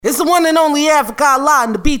It's the one and only Africa Allah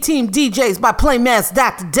and the B-Team DJs by Playmaster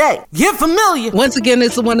Dr. Day. Get familiar. Once again,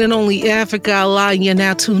 it's the one and only Africa Allah, and you're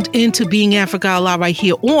now tuned into Being Africa Allah right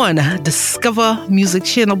here on Discover Music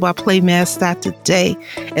Channel by Playmaster Dr. Day.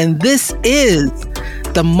 And this is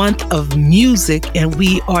the month of music, and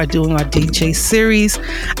we are doing our DJ series.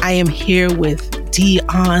 I am here with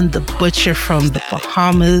Dion the Butcher from the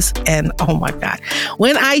Bahamas, and oh my God,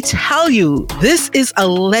 when I tell you this is a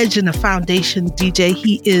legend, a foundation DJ,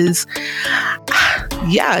 he is,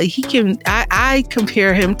 he can, I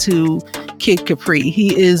compare him to Kid Capri.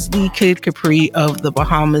 He is the Kid Capri of the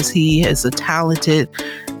Bahamas. He is a talented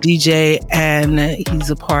DJ, and he's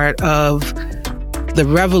a part of the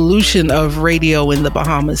revolution of radio in the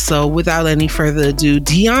Bahamas. So without any further ado,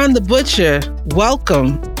 Dion the Butcher,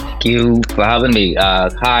 welcome. Thank you for having me.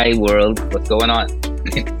 Hi world, what's going on?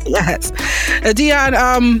 Yes.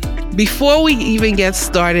 Dion, before we even get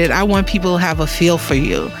started, I want people to have a feel for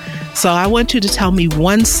you. So I want you to tell me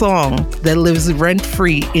one song that lives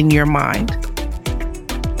rent-free in your mind.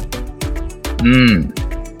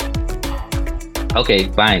 Okay,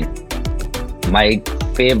 fine. My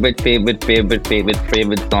favorite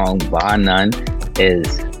song, bar none,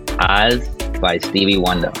 is Oz by Stevie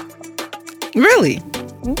Wonder. Really?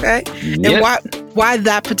 Okay. Yep. And why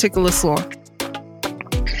that particular song?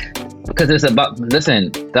 Because it's about, that's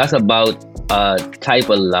about a type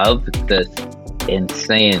of love that's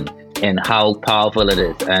insane and how powerful it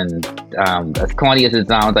is. And as corny as it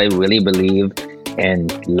sounds, I really believe in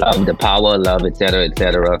love, the power of love, etc.,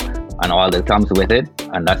 and all that comes with it.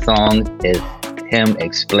 And that song is him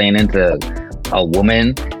explaining to a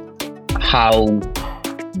woman how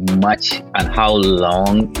much and how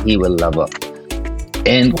long he will love her.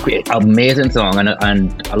 And amazing song, and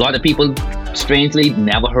a lot of people strangely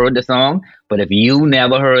never heard the song, but if you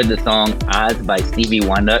never heard the song Oz by Stevie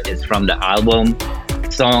Wonder, it's from the album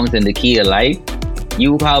Songs in the Key of Life,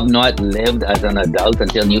 you have not lived as an adult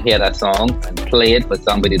until you hear that song and play it for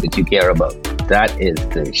somebody that you care about. That is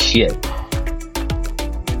the shit.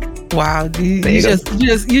 Wow, you just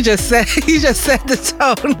said the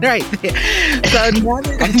tone right there. So I'm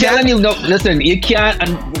telling you, no, listen, you can't,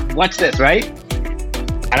 and watch this, right?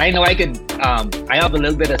 And I know I have a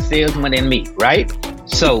little bit of salesman in me, right?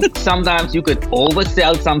 So sometimes you could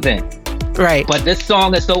oversell something. Right. But this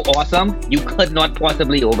song is so awesome, you could not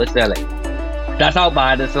possibly oversell it. That's how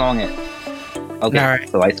bad the song is. Okay, all right.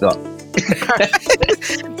 So I stop.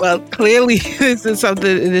 Well, clearly this is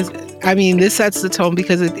something, this sets the tone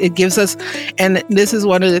because it gives us, and this is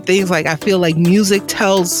one of the things, like, I feel like music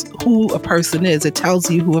tells who a person is. It tells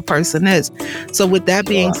you who a person is. So with that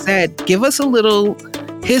being said, give us a little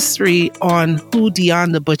history on who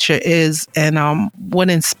Dion the Butcher is and what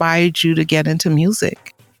inspired you to get into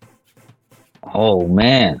music. Oh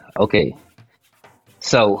man, okay.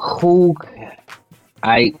 So who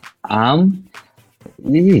I am?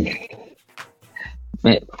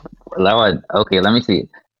 Lord, okay, let me see.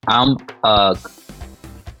 I'm a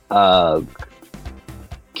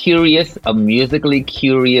musically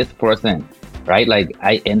curious person, right? Like,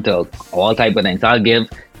 I into all type of things. I'll give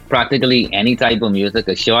practically any type of music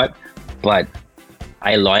a shot, but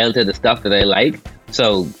I loyal to the stuff that I like.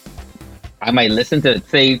 So I might listen to,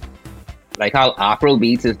 say, like how Afro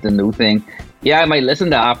beats is the new thing. Yeah, I might listen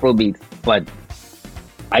to Afro beats, but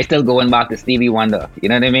I still going back to Stevie Wonder. You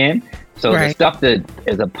know what I mean? So right. The stuff that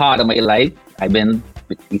is a part of my life, I've been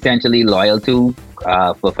essentially loyal to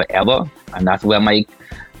for forever, and that's where my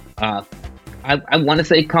I want to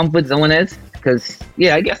say comfort zone is, because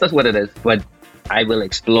I guess that's what it is. But I will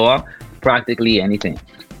explore practically anything.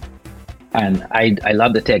 And I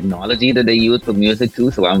love the technology that they use for music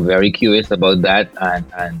too, so I'm very curious about that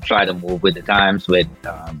and try to move with the times with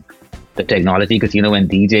the technology, because when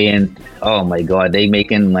DJing, oh my God, they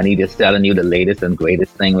making money just selling you the latest and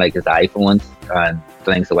greatest thing, like his iPhones and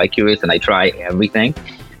things. So I'm curious and I try everything,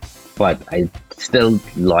 but I still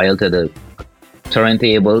loyal to the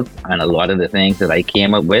turntables and a lot of the things that I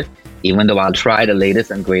came up with. Even though I'll try the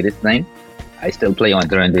latest and greatest thing, I still play on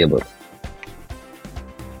turntables.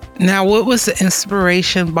 Now, what was the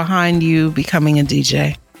inspiration behind you becoming a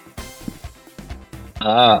DJ?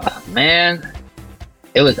 Man,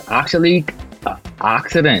 it was actually an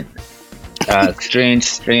accident.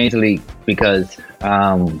 Strangely, because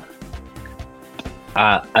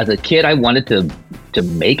as a kid, I wanted to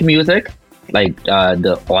make music, like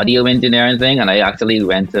the audio engineering thing, and I actually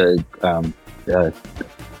went to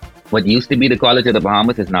what used to be the College of the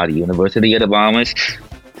Bahamas, is now the University of the Bahamas,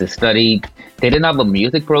 to study. They didn't have a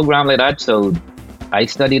music program like that, so I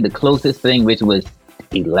studied the closest thing, which was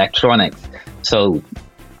electronics. So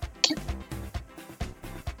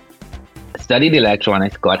studied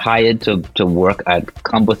electronics, got hired to work at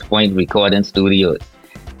Compass Point Recording Studios.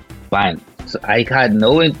 Fine. So I had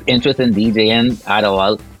no interest in DJing at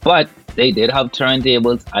all, but they did have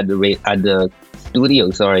turntables at the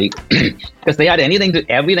studio, sorry, because they had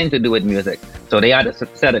everything to do with music. So they had a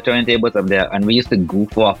set of turntables up there, and we used to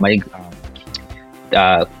goof off. One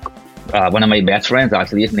of my best friends,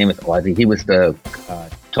 actually, his name is Ozzy. He was the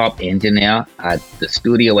top engineer at the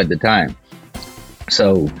studio at the time.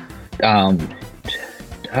 So,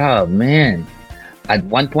 oh man, at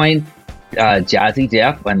one point, Jazzy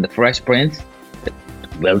Jeff and the Fresh Prince,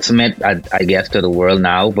 Will Smith, I guess to the world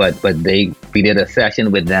now, but we did a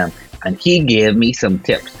session with them, and he gave me some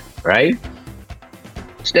tips, right?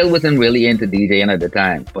 Still wasn't really into DJing at the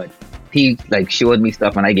time, but he like showed me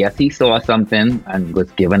stuff, and I guess he saw something and was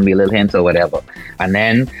giving me little hints or whatever. And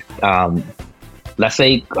then, let's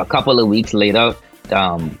say a couple of weeks later,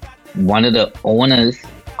 one of the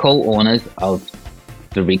co-owners of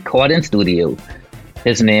the recording studio,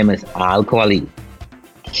 his name is Al Colley.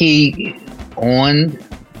 He owned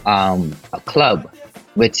a club,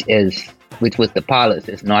 which was the Palace.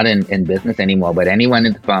 It's not in business anymore, but anyone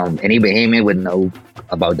any Bahamian would know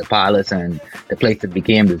about the Palace and the place that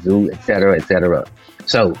became the zoo, etc., etc.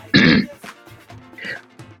 So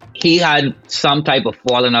he had some type of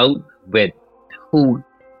falling out with who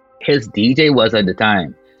his DJ was at the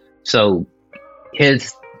time. So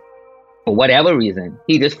for whatever reason,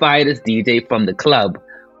 he just fired his DJ from the club,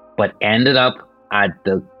 but ended up at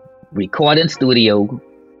the recording studio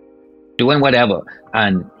doing whatever.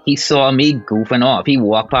 And he saw me goofing off. He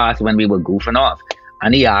walked past when we were goofing off,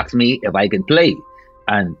 and he asked me if I could play.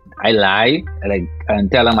 And I lied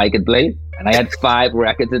and tell him I could play. And I had 5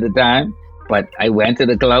 records at the time, but I went to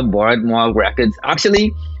the club, borrowed more records.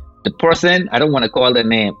 Actually, the person, I don't want to call their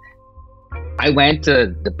name, I went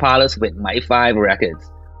to the Palace with my 5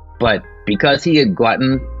 records, but because he had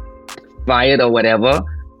gotten fired or whatever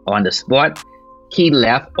on the spot, he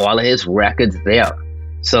left all of his records there.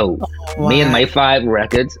 So me and my 5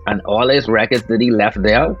 records and all his records that he left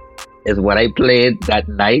there is what I played that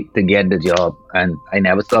night to get the job. And I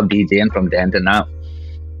never stopped DJing from then to now.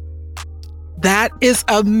 That is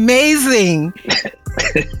amazing.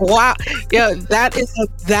 Wow. Yeah, that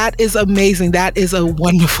is amazing. That is a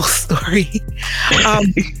wonderful story.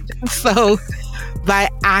 So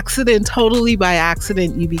totally by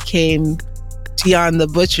accident, you became Dion the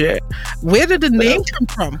Butcher. Where did the name come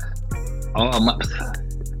from? Oh,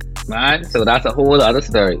 man. So that's a whole other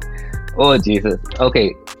story. Oh, Jesus.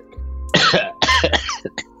 Okay.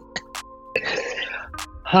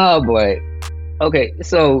 Oh, boy. Okay,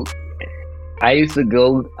 so I used to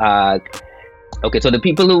go... so the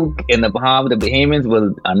people who in the Bahamas, the Bahamians,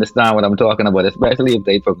 will understand what I'm talking about, especially if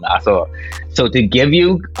they're from Nassau. So to give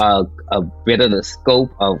you a bit of the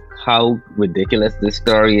scope of how ridiculous this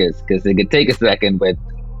story is, because it could take a second, but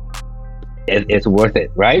it's worth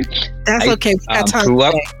it, right? That's okay.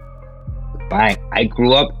 I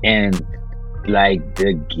grew up in like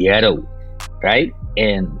the ghetto, right?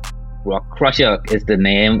 And Rock Crusher is the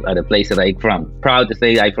name of the place that I'm from. Proud to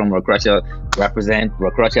say I'm from Rock Crusher, represent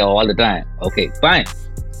Rock Crusher all the time. Okay, fine.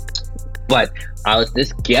 But I was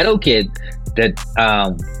this ghetto kid that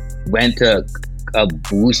went to a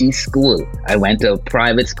bougie school. I went to a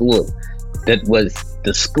private school.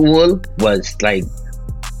 The school was like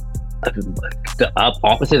the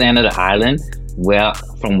opposite end of the island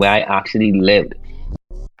from where I actually lived.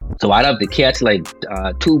 So I'd have to catch like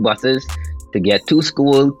 2 buses to get to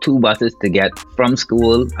school, 2 buses to get from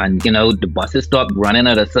school, and the buses stopped running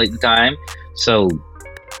at a certain time. So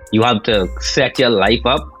you have to set your life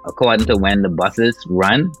up according to when the buses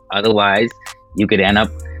run. Otherwise, you could end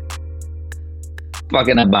up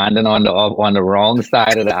fucking abandoned on the wrong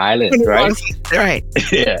side of the island, right? Right.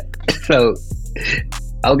 Yeah. So,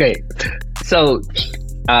 okay. So,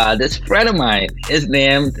 this friend of mine, his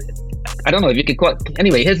name, I don't know if you could call it,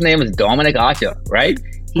 anyway, his name is Dominic Archer, right?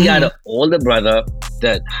 He had an older brother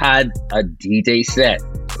that had a DJ set,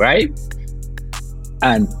 right?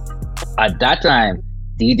 And at that time,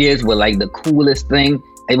 DJs were like the coolest thing.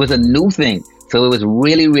 It was a new thing. So it was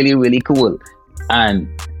really, really, really cool. And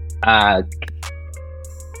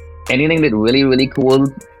anything that really, really cool,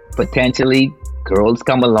 potentially girls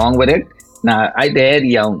come along with it. Now, I dead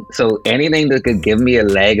young, so anything that could give me a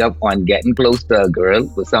leg up on getting close to a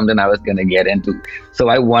girl was something I was going to get into. So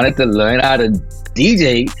I wanted to learn how to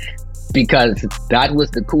DJ because that was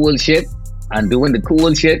the cool shit, and doing the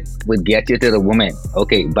cool shit would get you to the woman.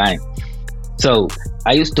 Okay, bang. So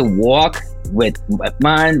I used to walk with,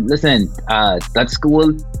 man, listen, that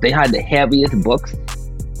school, they had the heaviest books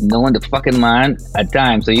known to fucking man at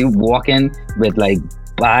times. So you walking with like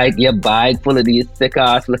your bag full of these thick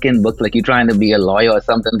ass looking books, like you're trying to be a lawyer or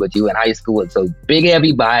something, but you in high school. So big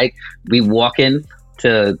heavy bag. We walking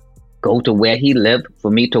to go to where he lived for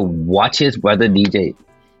me to watch his brother DJ.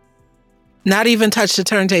 Not even touch the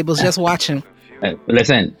turntables, just watch him.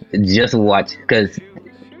 Listen, just watch, because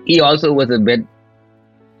he also was a bit.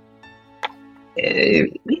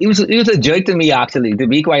 He was a jerk to me, actually, to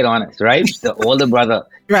be quite honest, right? The older brother.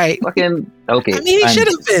 Right. Fucking, okay. I mean, he should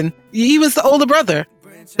have been. He was the older brother.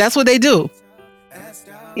 That's what they do.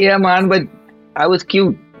 Yeah, man, but I was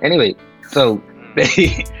cute. Anyway, so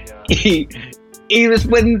he was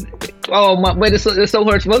putting, oh, my, but it's so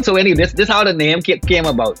hurtful. So anyway, this how the name came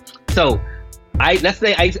about. So let's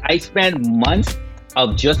say I spent months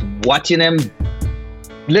of just watching him,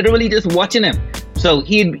 literally just watching him. So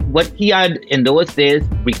what he had in those days,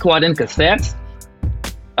 recording cassettes,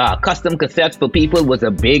 custom cassettes for people was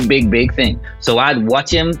a big thing. So I'd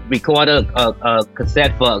watch him record a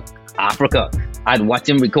cassette for Africa. I'd watch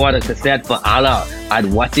him record a cassette for Allah. I'd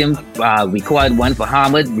watch him record one for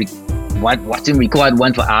Hamid, watch him record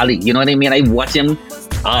one for Ali. You know what I mean? I watch him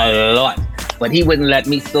a lot. But he wouldn't let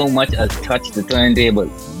me so much as touch the turntable.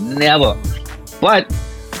 Never. But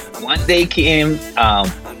one day came,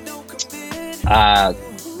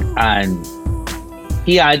 and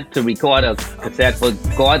he had to record a cassette for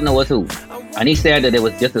God knows who. And he said that it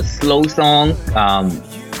was just a slow song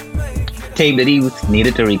tape that he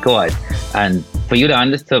needed to record. And for you to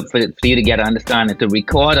understand, for you to get an understanding, to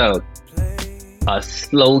record a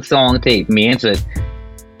slow song tape means that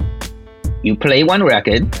you play one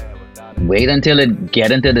record, wait until it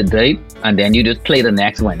get into the tape, and then you just play the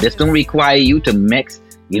next one. This don't require you to mix.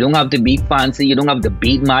 You don't have to be fancy. You don't have to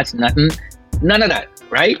beat match, nothing. None of that,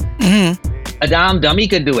 right? Mm-hmm. A damn dummy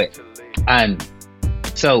could do it. And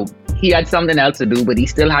so he had something else to do, but he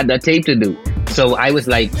still had that tape to do. So I was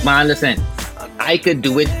like, man, listen, I could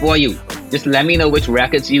do it for you. Just let me know which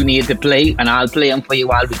records you need to play, and I'll play them for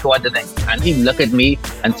you. I'll record the thing. And he look at me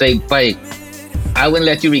and say, "Boy, I wouldn't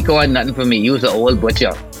let you record nothing for me. You was an old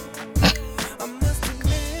butcher."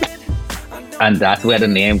 And that's where the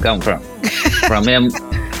name come from him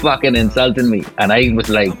fucking insulting me. And I was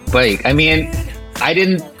like, "Boy," I mean, I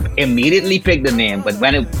didn't immediately pick the name, but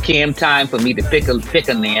when it came time for me to pick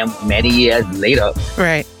a name many years later,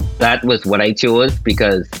 right, that was what I chose,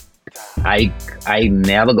 because I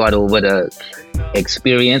never got over the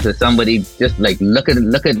experience of somebody just like look at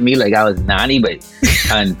me like I was nanny, babe,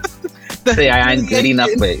 and say I ain't good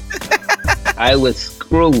enough, babe. I was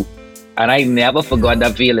screwed, and I never forgot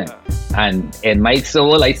that feeling. And in my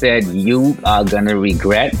soul, I said, "You are gonna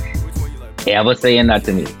regret ever saying that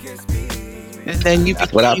to me." And then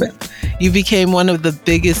that's what happened. You became one of the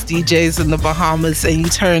biggest DJs in the Bahamas, and you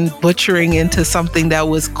turned butchering into something that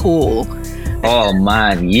was cool. Oh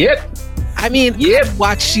man, yep. I mean, yep. I've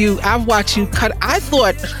watched you cut. I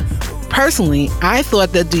thought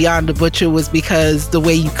that Dion the Butcher was because the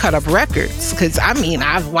way you cut up records. Because I mean,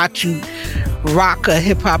 I've watched you rock a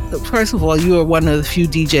hip hop. First of all, you were one of the few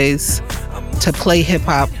DJs to play hip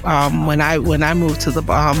hop. When I moved to the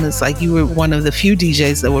Bahamas, like you were one of the few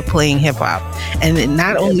DJs that were playing hip hop. And then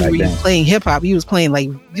not only were you playing hip hop, you was playing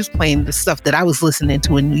the stuff that I was listening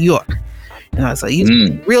to in New York. And I was like, you was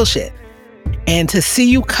playing real shit. And to see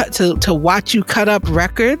you to watch you cut up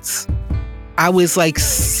records, I was like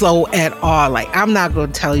so at awe. Like, I'm not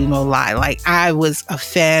going to tell you no lie. Like, I was a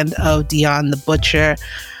fan of Dion the Butcher.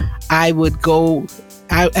 I would go,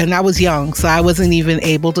 and I was young, so I wasn't even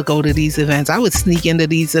able to go to these events. I would sneak into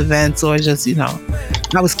these events, or just,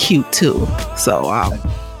 I was cute too. So,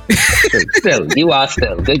 still, you are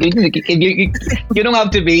still. You don't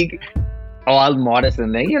have to be all modest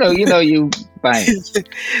and then, you fine.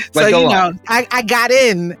 But so, I got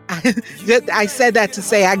in. I said that to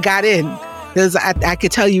say I got in. Because I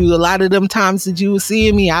could tell you a lot of them times that you were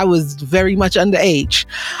seeing me, I was very much underage.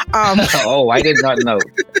 Oh, I did not know.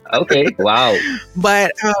 Okay, wow.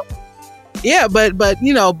 But I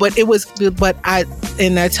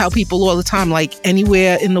tell people all the time, like,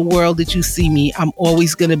 anywhere in the world that you see me, I'm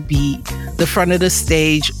always going to be the front of the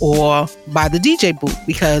stage or by the DJ booth,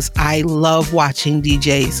 because I love watching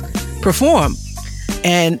DJs perform.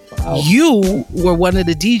 And you were one of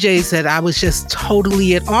the DJs that I was just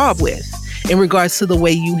totally at awe with, in regards to the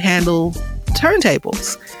way you handle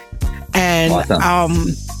turntables. And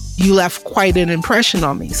awesome. You left quite an impression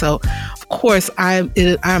on me. So, of course, I'm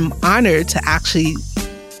honored to actually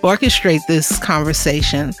orchestrate this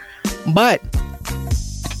conversation. But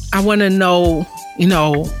I want to know,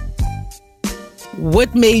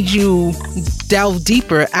 what made you delve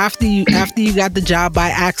deeper after you got the job by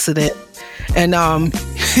accident, and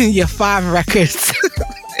your 5 records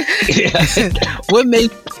What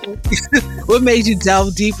made you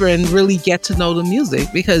delve deeper and really get to know the music?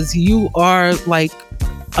 Because you are like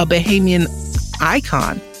a Bahamian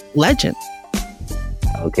icon, legend.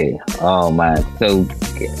 Okay. Oh man. So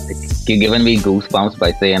you're giving me goosebumps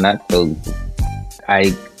by saying that. So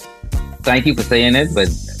I thank you for saying it, but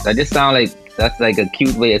that just sounds like that's like a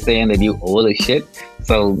cute way of saying that you old as shit.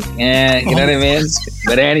 So yeah, you know what I mean?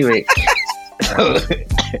 But anyway,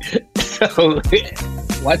 so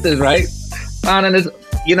what is right? And it's,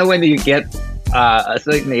 you know, when you get a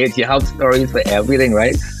certain age, you have stories for everything,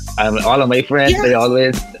 right? All of my friends, they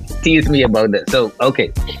always tease me about this. So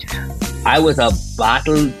okay, I was a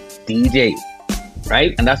battle DJ,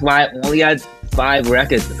 right? And that's why I only had 5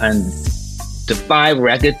 records, and the 5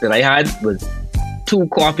 records that I had was 2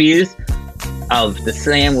 copies of the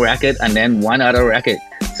same record and then 1 other record.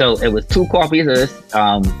 So it was 2 copies of this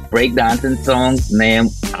breakdancing song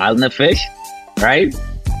named Alna Fish, right?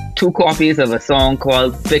 2 copies of a song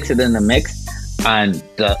called Fix It in the Mix, and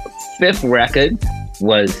the 5th record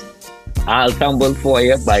was I'll Tumble For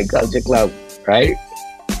You by Culture Club, right?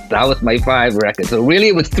 That was my 5 records. So really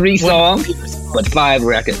it was 3 songs, but 5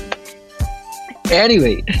 records.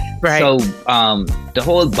 Anyway, right. So the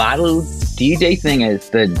whole battle DJ thing is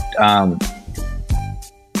that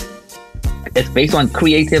it's based on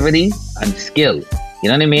creativity and skill. You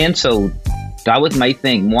know what I mean? So that was my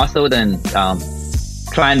thing, more so than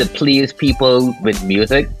trying to please people with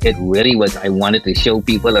music. It really was, I wanted to show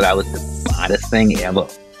people that I was the baddest thing ever.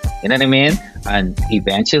 You know what I mean? And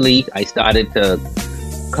eventually I started to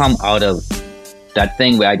come out of that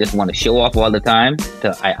thing where I just want to show off all the time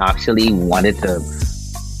to I actually wanted to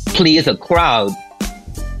please a crowd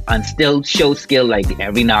and still show skill, like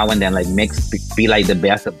every now and then, like be like the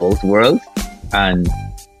best of both worlds. And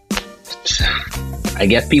I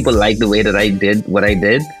guess people like the way that I did what I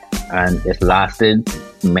did, and it lasted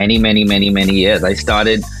many years. I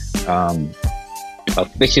started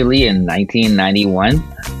officially in 1991,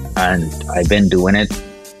 and I've been doing it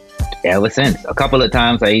ever since. A couple of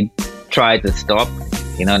times I tried to stop,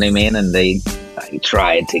 you know what I mean? And I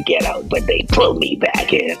tried to get out, but they pulled me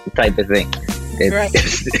back in, type of thing.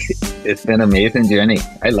 It's been an amazing journey.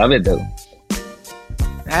 I love it though.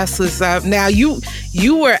 That's what's up. Now you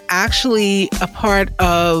were actually a part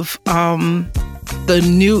of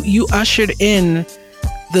you ushered in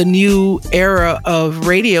the new era of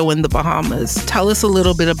radio in the Bahamas. Tell us a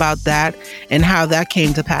little bit about that and how that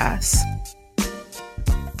came to pass.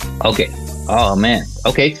 Okay. Oh man.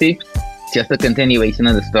 Okay, see, just a continuation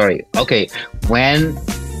of the story. Okay, when,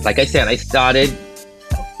 like I said, I started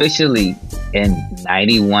officially in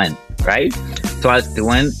 91, right? So I was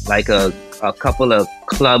doing like a couple of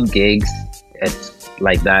club gigs, it's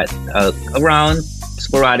like that, around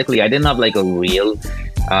sporadically. I didn't have like a real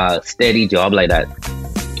steady job like that.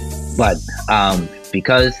 But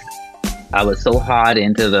because I was so hard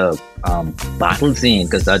into the battle scene,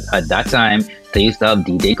 because at that time they used to have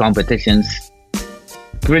DJ competitions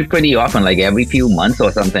pretty often, like every few months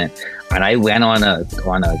or something. And I went on a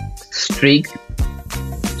streak,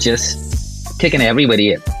 just taking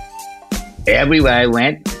everybody in. Everywhere I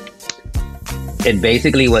went, it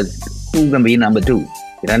basically was who gonna be number 2. You know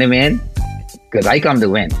what I mean? Because I come to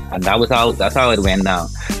win, and that's how it went down.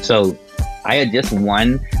 So I had just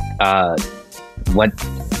won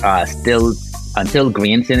still until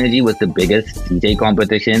Green Synergy was the biggest DJ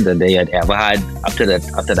competition that they had ever had up to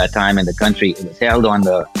that time in the country. It was held at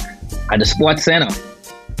the Sports Center,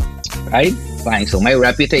 right? Fine. So my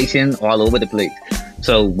reputation all over the place.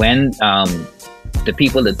 So when the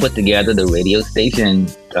people that put together the radio station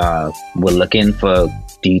were looking for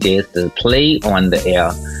DJs to play on the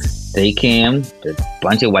air, they came. A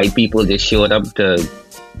bunch of white people just showed up to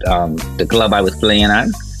the club I was playing at,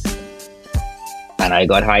 and I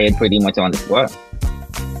got hired pretty much on the spot,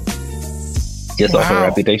 just off a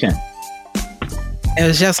reputation. It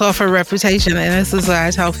was just off a reputation, and this is what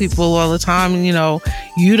I tell people all the time. You know,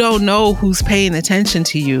 you don't know who's paying attention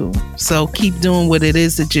to you, so keep doing what it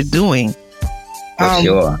is that you're doing. For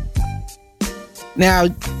sure. Now,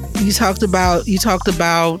 you talked about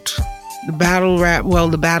the battle rap. Well,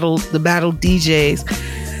 the battle DJs.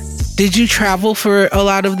 Did you travel for a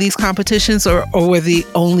lot of these competitions, or were they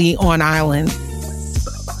only on island?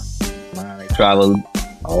 I traveled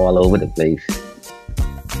all over the place,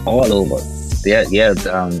 all over. Yeah.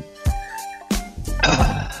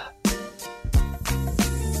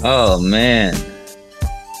 Oh man,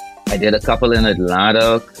 I did a couple in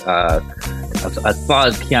Atlanta. As far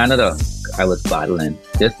as Canada, I was battling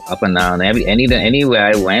just up and down. Anywhere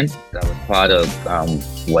I went, that was part of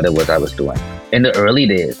what it was I was doing in the early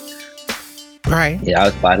days. Right. Yeah, I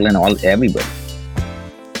was battling everybody.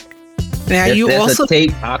 Now there's, you there's also a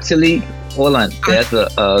tape actually. Hold on, there's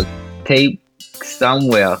a tape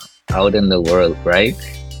somewhere out in the world, right?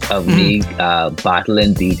 Of me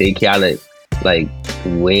battling DJ Khaled, like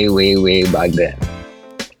way back then.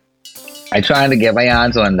 I trying to get my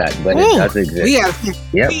hands on that, but it does exist.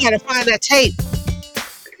 We gotta find that tape.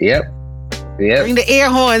 Yep. Bring the air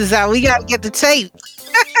horns out. We gotta get the tape.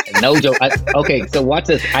 No joke. Okay, so watch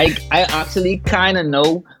this. I actually kind of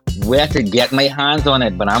know where to get my hands on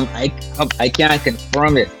it, but I can't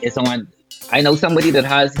confirm it. It's on. I know somebody that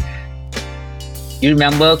has. You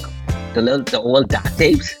remember the old DAT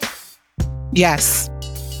tapes? Yes.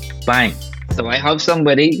 Fine. So I have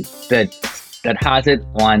somebody that has it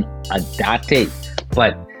on a DAT tape,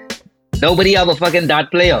 but nobody have a fucking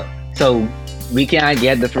DAT player, so we can't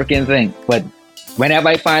get the freaking thing. But whenever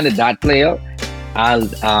I find a DAT player, I'll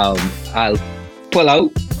pull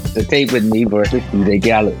out the tape with me versus DJ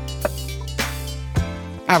Khaled.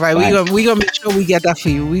 All right, we gonna make sure we get that for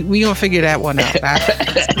you. We gonna figure that one out.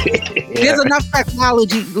 There's enough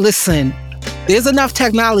technology. Listen, there's enough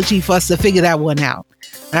technology for us to figure that one out,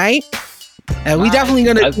 right? And we definitely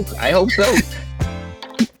gonna. I hope so.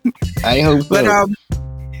 I hope so. But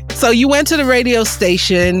so you went to the radio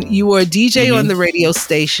station. You were a DJ on the radio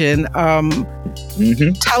station.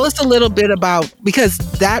 Tell us a little bit about, because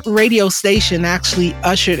that radio station actually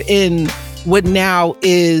ushered in what now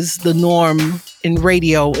is the norm in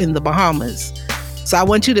radio in the Bahamas. So I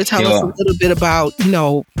want you to tell us a little bit about,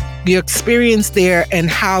 your experience there and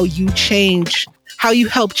how you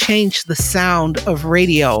helped change the sound of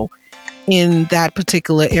radio in that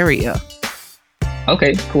particular area.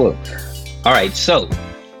 Okay, cool. All right, so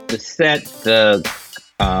to set the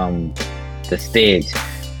stage,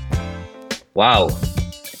 wow,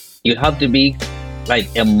 you'd have to be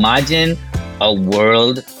like, imagine a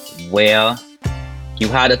world where you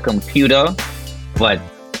had a computer, but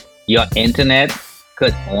your internet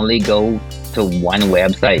could only go to one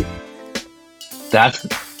website. That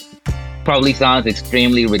probably sounds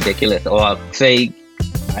extremely ridiculous. Or say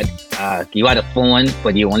you had a phone,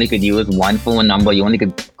 but you only could use one phone number. You only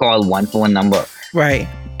could call one phone number. Right.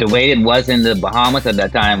 The way it was in the Bahamas at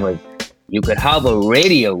that time was you could have a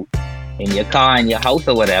radio in your car, in your house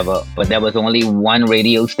or whatever, but there was only one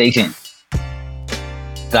radio station.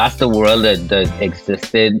 That's the world that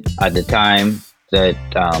existed at the time, that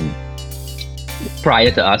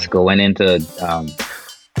prior to us going into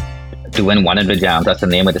doing 100 Jams. That's the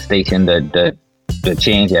name of the station that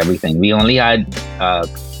changed everything. We only had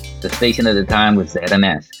the station at the time was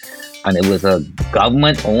ZNS, and it was a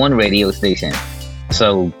government-owned radio station.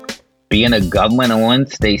 So being a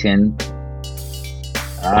government-owned station,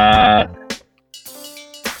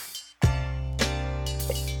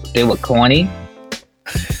 they were corny.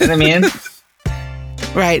 You know what I mean?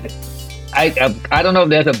 Right. I don't know if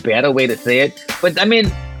there's a better way to say it, but I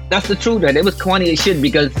mean, that's the truth, right? It was corny as shit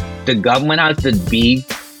because the government has to be,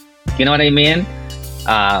 you know what I mean?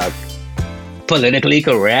 Politically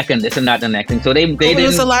correct and this and that and the next thing. So they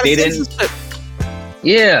didn't.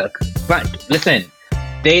 Yeah, but listen,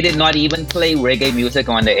 they did not even play reggae music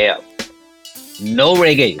on the air. No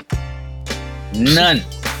reggae. None.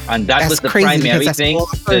 And that was the primary thing.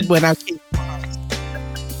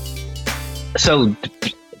 So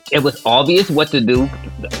it was obvious what to do.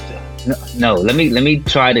 No, let me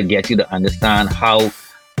try to get you to understand how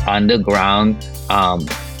underground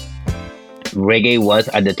reggae was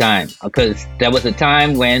at the time. Because there was a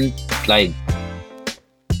time when, like,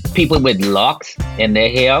 people with locks in their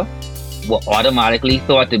hair were automatically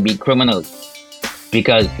thought to be criminals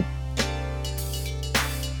because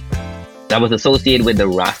that was associated with the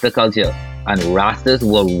Rasta culture, and Rastas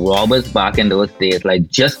were robbers back in those days. Like,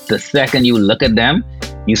 just the second you look at them,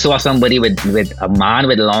 you saw somebody with a man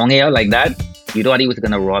with long hair like that, you thought he was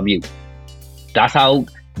gonna rob you. That's how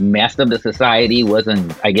messed up the society was,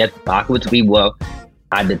 and I guess backwards we were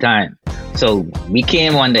at the time. So we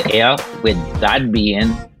came on the air with that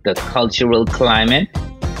being the cultural climate,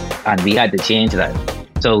 and we had to change that.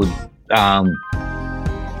 So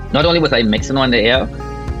not only was I mixing on the air,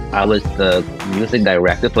 I was the music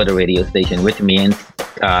director for the radio station, which means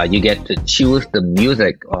you get to choose the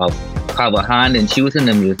music, or have a hand in choosing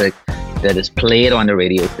the music that is played on the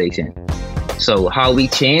radio station. So how we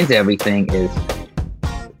changed everything is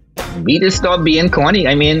we just stopped being corny.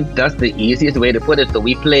 I mean, that's the easiest way to put it. So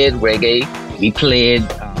we played reggae, we played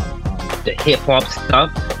the hip-hop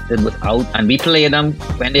stuff that was out, and we played them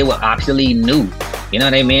when they were actually new. You know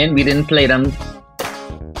what I mean? We didn't play them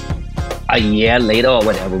a year later or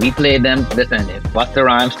whatever. We played them. Listen, if Busta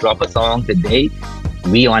Rhymes drop a song today,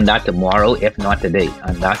 we on that tomorrow, if not today.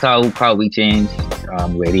 And that's how we changed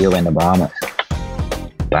radio in the Bahamas.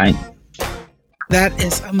 Bang. That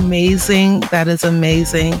is amazing. That is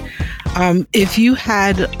amazing. If you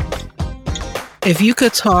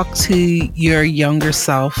could talk to your younger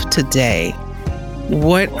self today,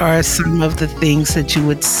 what are some of the things that you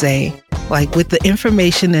would say? Like, with the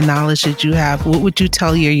information and knowledge that you have, what would you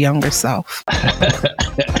tell your younger self?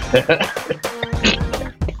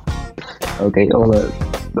 Okay, hold on.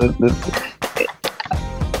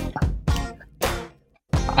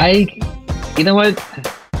 You know what?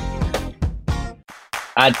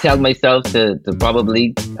 I'd tell myself to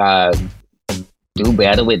probably do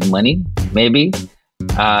better with money, maybe.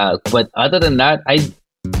 But other than that, I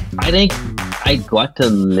think I got to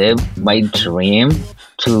live my dream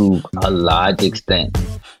to a large extent.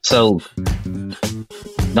 So,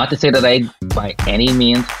 not to say that I by any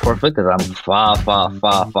means perfect, because I'm far from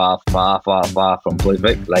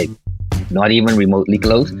perfect, like not even remotely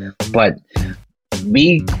close. But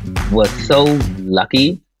we were so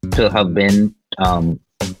lucky to have been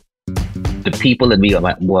the people that we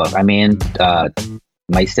were. I mean,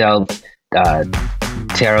 myself,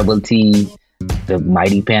 Terrible T, the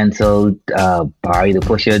Mighty Pencil, Barry the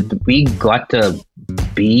Pusher. We got to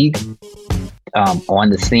be on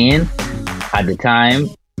the scene at the time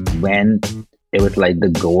when it was like the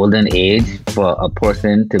golden age for a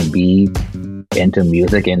person to be into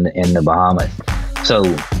music in the Bahamas. So,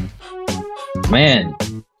 man,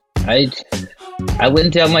 I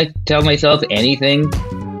wouldn't tell myself anything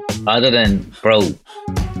other than, bro,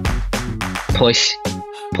 push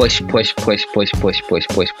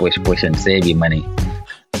and save your money.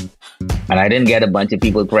 And I didn't get a bunch of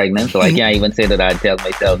people pregnant, so I can't even say that I'd tell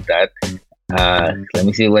myself that. Let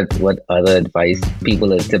me see what other advice people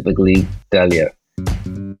would typically tell you.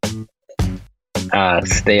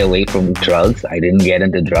 Stay away from drugs. I didn't get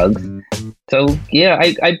into drugs. So yeah,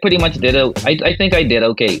 I pretty much did I think I did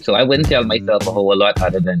okay. So I wouldn't tell myself a whole lot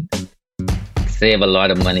other than save a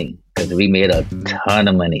lot of money, because we made a ton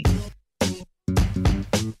of money.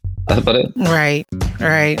 That's about it. Right.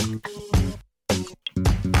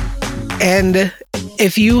 And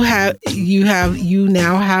if you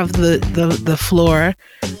now have the floor,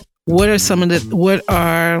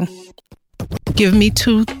 give me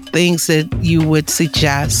two things that you would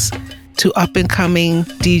suggest to up and coming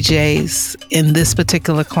DJs in this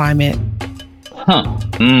particular climate.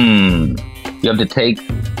 You have to take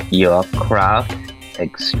your craft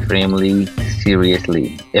extremely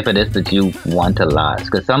seriously if it is that you want to last,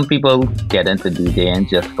 because some people get into DJing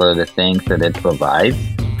just for the things that it provides,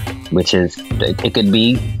 which is, it could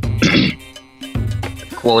be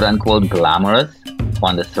quote unquote glamorous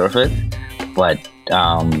on the surface, but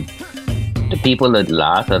the people that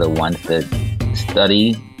last are the ones that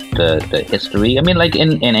study the history. I mean, like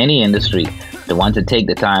in any industry, the ones that take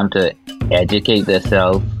the time to educate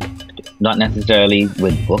themselves, not necessarily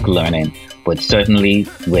with book learning, but certainly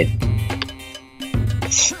with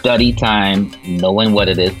study time, knowing what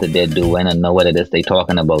it is that they're doing and know what it is they're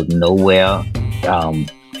talking about, know where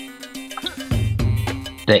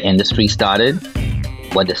the industry started,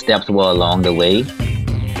 what the steps were along the way,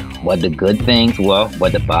 what the good things were,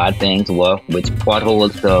 what the bad things were, which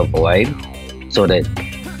potholes to avoid, so that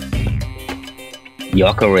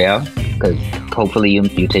your career, because hopefully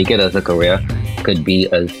you take it as a career, could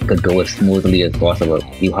go as smoothly as possible.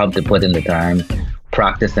 You have to put in the time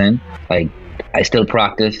practicing. Like, I still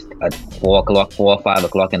practice at 4 or 5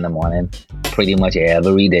 o'clock in the morning, pretty much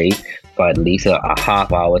every day, for at least a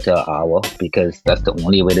half hour to an hour, because that's the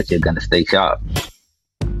only way that you're going to stay sharp.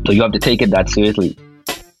 So you have to take it that seriously.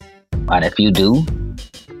 And if you do,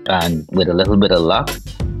 and with a little bit of luck,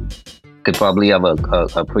 could probably have a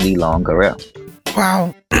pretty long career.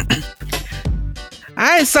 Wow. All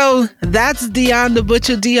right, so that's Dion the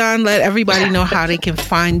Butcher. Dion, let everybody know how they can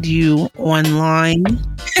find you online.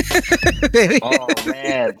 Oh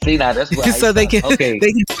man, see now that's what so they can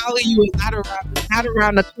follow you. Not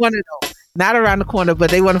around the corner though. Not around the corner, but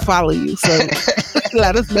they want to follow you. So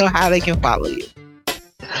let us know how they can follow you.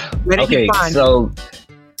 Okay, so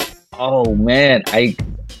oh man, I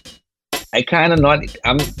kind of not.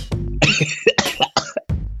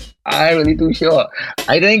 I'm really too sure.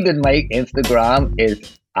 I think that my Instagram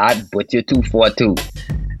is @butcher242.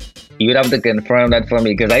 You'd have to confirm that for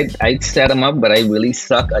me, because I set them up, but I really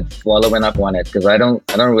suck at following up on it, because I don't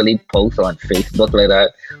really post on Facebook like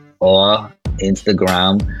that or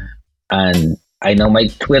Instagram. And I know my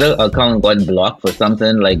Twitter account got blocked for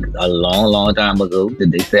something like a long time ago.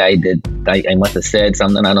 Did they say I must have said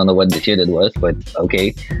something? I don't know what the shit it was, but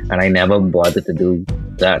okay. And I never bothered to do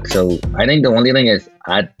that. So I think the only thing is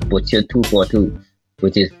 @butcher242,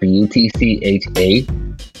 which is BUTCHA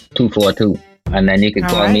 242. And then you can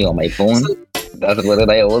call me on my phone. That's what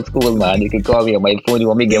I old school, man. You can call me on my phone. You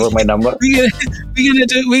want me to give up my number? We're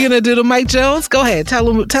gonna do the Mike Jones. Go ahead. Tell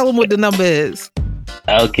him what the number is.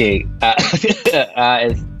 Okay.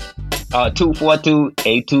 It's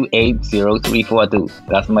 242-828-0342.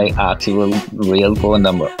 That's my actual real phone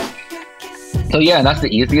number. So yeah, that's the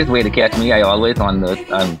easiest way to catch me. I always around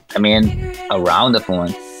the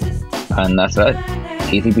phone, and that's it.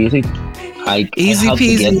 Easy peasy. I have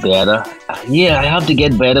to get better. Yeah, I have to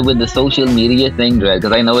get better with the social media thing,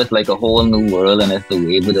 because I know it's like a whole new world, and it's the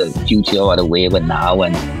wave of the future or the wave of now,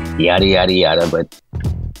 and yada yada yada. But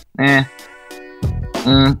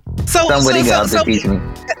somebody got to teach me.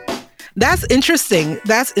 That's interesting.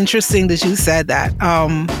 That's interesting that you said that.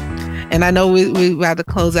 And I know we have to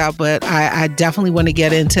close out, but I definitely want to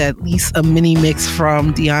get into at least a mini mix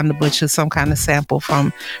from Dion the Butcher, some kind of sample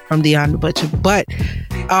from Dion the Butcher. But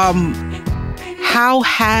how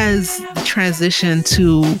has the transition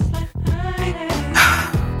to,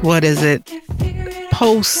 what is it,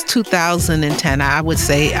 post 2010? I would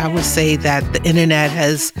say that the internet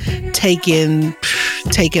has taken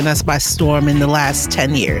us by storm in the last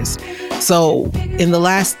 10 years. So in the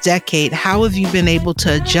last decade, how have you been able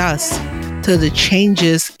to adjust to the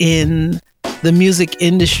changes in the music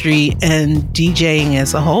industry and DJing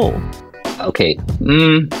as a whole? Okay.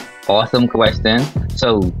 Awesome question.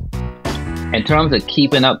 So in terms of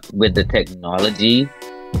keeping up with the technology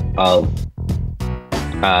of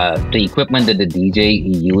the equipment that the DJ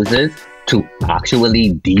uses to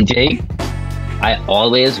actually DJ, I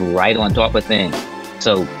always right on top of things.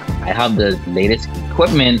 So I have the latest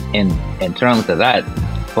equipment in terms of that,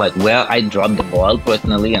 but where I dropped the ball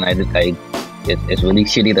personally, and it's really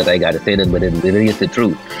shitty that I gotta say that, but it really is the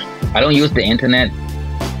truth. I don't use the internet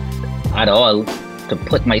at all to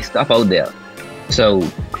put my stuff out there, so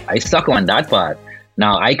I suck on that part.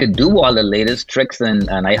 Now I could do all the latest tricks, and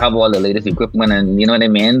I have all the latest equipment, and you know what I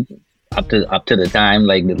mean, up to the time,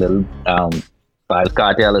 like the little Vybz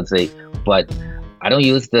Kartel, let's say, but I don't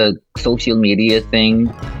use the social media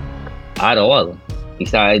thing at all,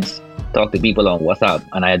 besides talk to people on WhatsApp,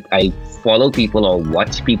 and I follow people or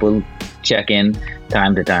watch people check in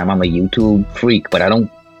time to time. I'm a YouTube freak, but I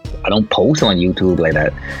don't post on YouTube like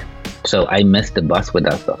that, so I missed the bus with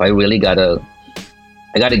that stuff. I really gotta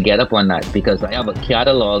get up on that, because I have a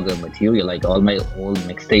catalog of material, like all my old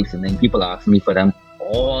mixtapes, and then people ask me for them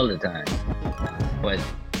all the time, but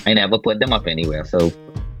I never put them up anywhere. So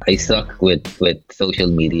I suck with social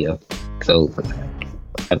media. So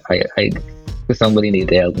I somebody need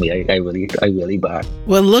to help me. I really bad.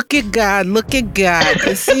 Well, look at God.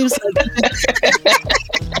 It seems like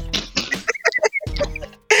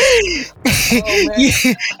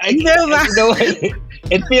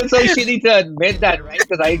it feels so shitty to admit that, right?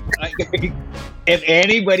 Because I if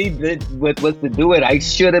anybody was to do it, I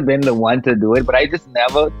should have been the one to do it, but I just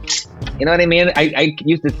never. You know what I mean? I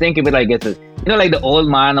used to think of it like it's like the old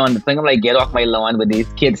man on the thing. I'm like, get off my lawn with these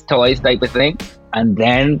kids' toys type of thing. And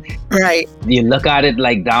then you look at it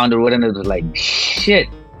like down the road, and it was like, shit,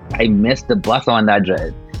 I missed the bus on that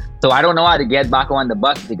dread. So I don't know how to get back on the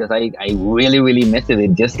bus, because I really, really missed it.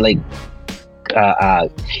 It just like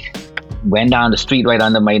went down the street right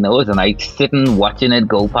under my nose, and I sitting watching it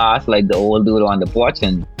go past like the old dude on the porch,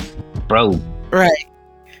 and bro. Right.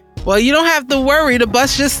 Well, you don't have to worry. The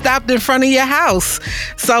bus just stopped in front of your house.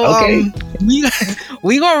 So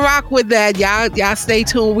we gonna rock with that. Y'all stay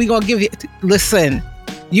tuned. We gonna give you, listen,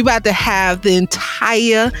 you about to have the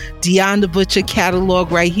entire Dion the Butcher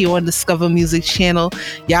catalog right here on Discover Music Channel.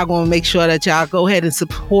 Y'all gonna make sure that y'all go ahead and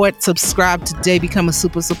subscribe today, become a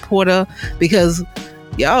super supporter, because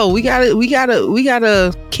we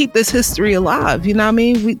gotta keep this history alive. You know what I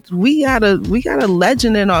mean? We got a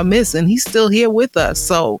legend in our midst, and he's still here with us.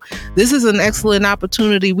 So this is an excellent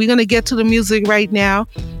opportunity. We're gonna get to the music right now.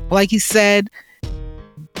 Like he said,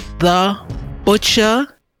 The Butcher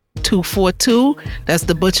 242. That's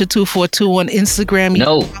The Butcher 242 on Instagram.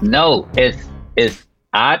 No, it's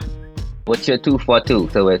at Butcher 242.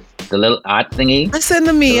 So it's the little at thingy. Listen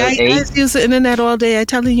to me. I use the internet all day. I'm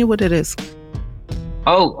telling you what it is.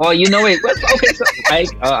 Oh, you know it. Okay,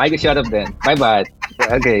 so I can shut up then. My bad.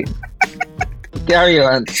 Okay. Carry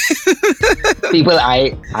on. People,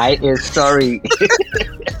 I is sorry.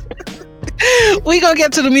 We gonna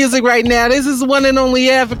get to the music right now. This is one and only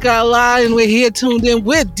Africa Allah, and we're here tuned in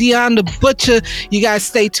with Dion the Butcher. You guys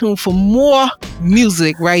stay tuned for more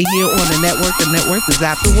music right here on the network. The network is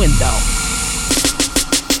out the window.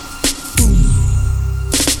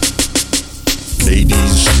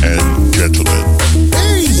 Ladies and gentlemen,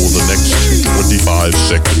 for the next 25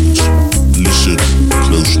 seconds, listen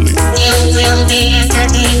closely.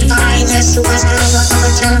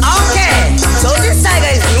 Okay, so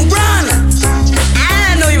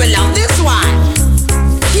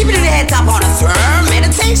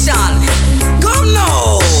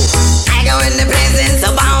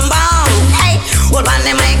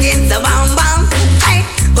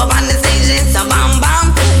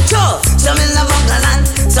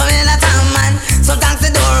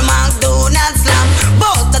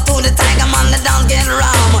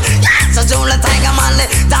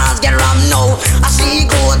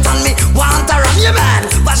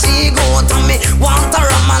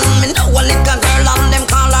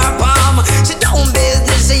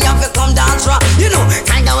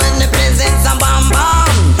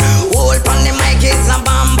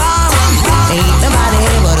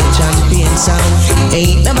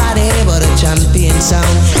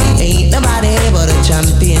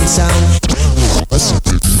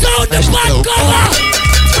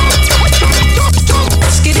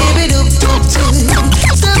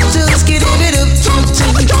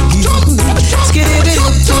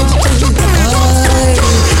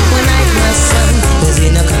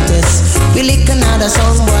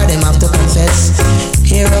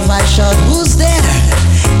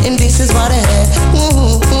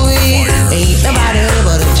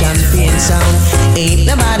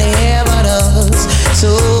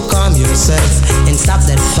yourself and stop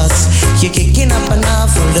that fuss. You're kicking up an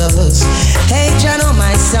awful dust. Hey, John, oh,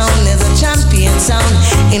 my sound is a champion sound.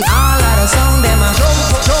 In all of the sound, them a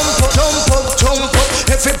jump up, jump up, jump up, jump up.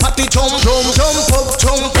 Everybody jump, jump, jump up,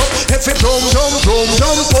 jump up. Every jump, jump, jump,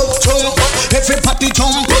 jump up, jump up. Everybody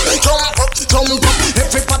jump up, jump up, jump up.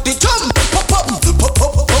 Everybody jump, pop up, pop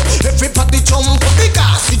up, pop. Everybody jump up,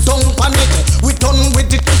 because we don't panic. We done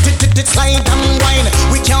with it, slide and wine.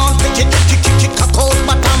 We can't take it, kick a cold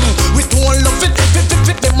bottom. We don't love it,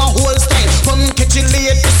 fit them a whole style. From kitchen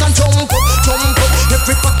ladies and jump up, jump up.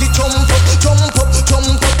 Everybody jump up, jump up,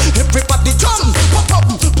 jump up. Everybody jump, pop up,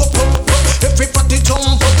 pop up, pop. Everybody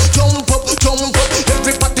jump up, jump up, jump up.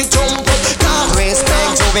 Everybody jump up.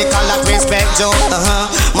 Respect you, we call that respect you.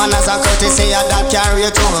 Man as a courtesy, that carry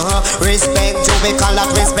you too. Respect you, we call that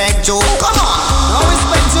respect you. Come on, no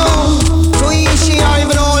respect you. To she or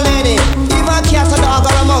even old lady, even a cat, a dog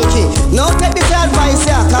or a monkey. No take this advice,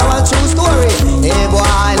 yeah, cause one true story. Hey boy,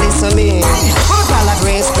 listen me. We call that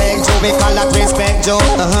respect you, we call that respect you.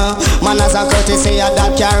 Man as a courtesy,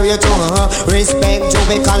 that carry you too. Respect you,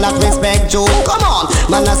 we call that respect you. Come on,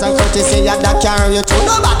 man as a courtesy, that carry you too.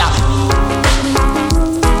 No matter.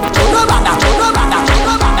 No matter, no matter,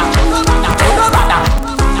 no matter, no matter, no matter.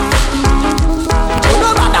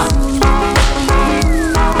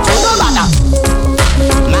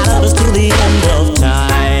 My love is to the end of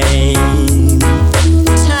time.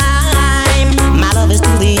 Time. My love is to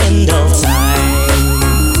the end of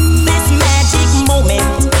time. This magic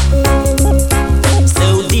moment, so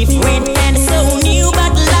different and so new,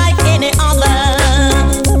 but like any other.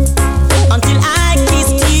 Until I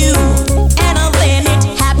kissed you, and then it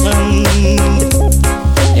happened.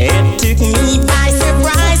 It took me by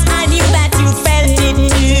surprise. I knew that you felt it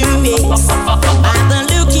too. By the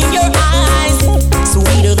look in your eyes,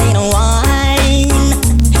 sweeter than a wine,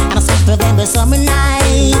 and softer than the summer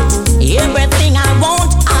night. Everything I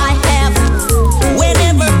want, I have.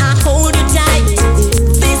 Whenever I hold you tight,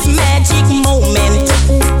 this magic moment,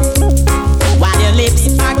 while your lips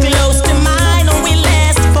are close to mine, will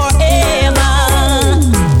last forever,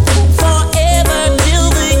 forever till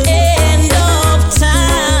the end of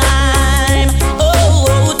time.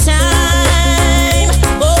 Oh, time,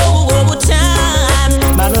 oh, time.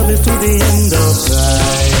 My love is to the end of time.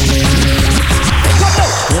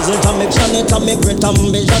 Yes, it a me plan, it a me great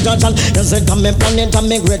ambition. Yes, it a me plan,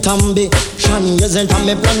 it a me great ambition. Yes, it a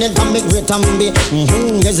me plan, it a me great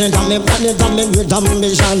ambition. Yes, it a me plan, it a me great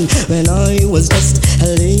ambition. When I was just a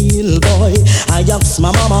little boy, I asked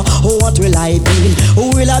my mama, what will I be?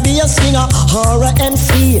 Will I be a singer or a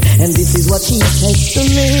MC? And this is what she said to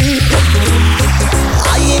me.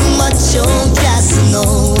 I am Macho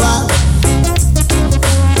Casanova.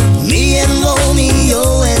 Me and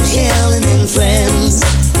Romeo and Helen and friends.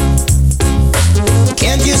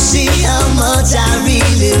 Can't you see how much I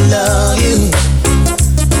really love you?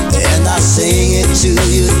 And I sing it to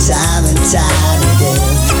you time and time again.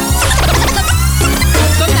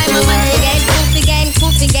 Sometimes I'm mad again, coop again,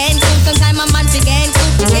 coop again. Sometimes I'm mad again,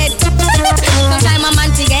 coop again. Sometimes I'm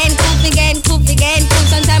mad again, coop again, coop again.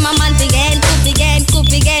 Sometimes I'm mad again, coop again, coop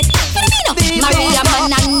again. Maria man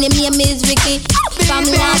and the name is Ricky. From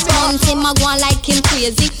last month, him a go on like him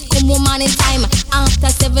crazy. Come woman in time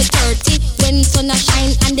after 7:30 when sun a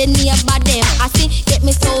shine and the neighbor them I see get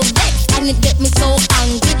me so vexed and it get me so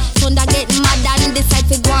angry. Son that get mad and decide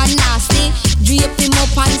to go on nasty. Drape him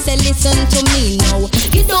up and say listen to me now.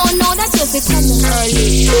 You don't know that you be come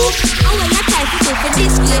early. And when I try to do for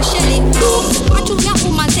this way, Shelly, I choose your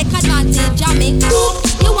woman take advantage of me.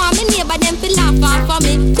 You want me neighbor them to laugh off for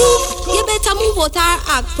me. You better move out or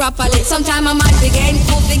act properly. Sometime I'm mad again,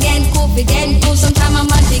 coop again, coop again. Sometime I'm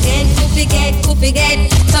mad again, coop again, coop again.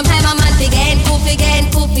 Sometime I'm mad again, coop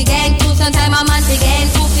again, coop again. Sometime I'm mad again,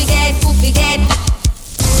 coop again, coop again.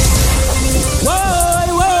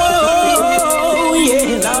 Whoa, whoa,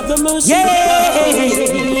 yeah, love the music. Yeah,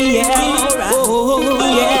 alright. Oh,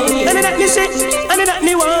 yeah. And that me say, and that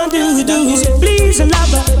me want to do. Please,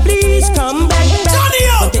 lover, please come back.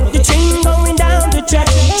 But get the train going down the track.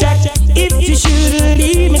 If you should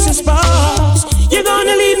leave me some sparks, you're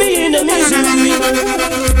gonna leave me in a misery.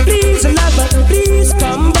 Please, lover, please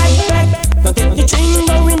come back. But get the train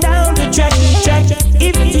going down the track.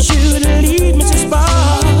 If you should leave me some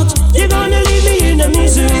sparks, you're gonna leave me in a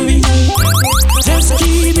misery. Just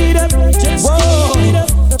keep it up, just keep it up,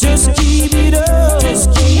 just keep it up, just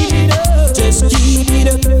keep it up, just keep it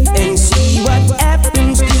up, and see what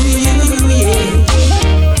happens to you. Yeah.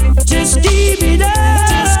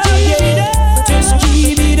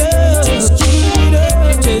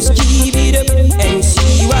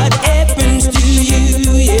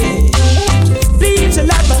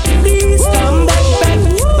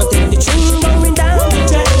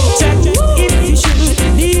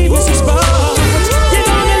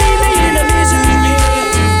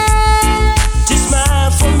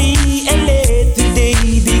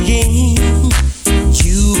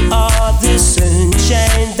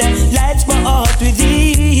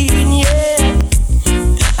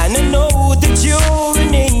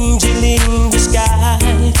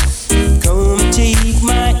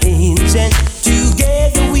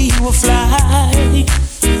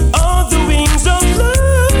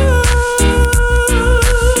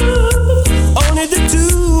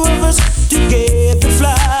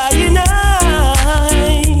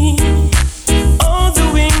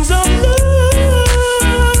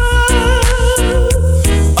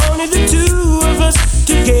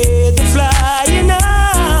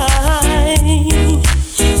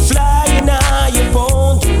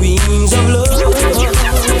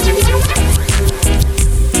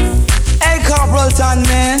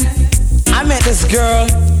 girl.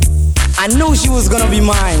 I knew she was gonna be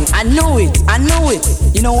mine. I knew it.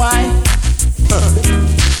 You know why?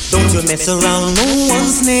 Don't you mess around no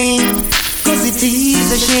one's name, cause it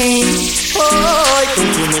is a shame. Oh,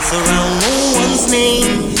 don't you mess around no one's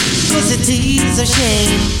name, cause it is a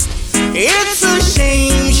shame. It's a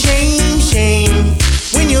shame, shame, shame,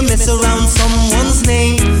 when you mess around someone's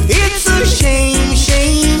name. It's a shame,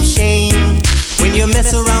 shame, shame, when you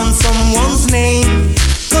mess around someone's name,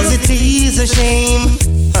 cause it is a shame.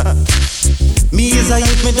 Me as a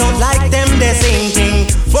youth, me don't like them, the same thing.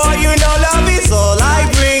 For you know love is all I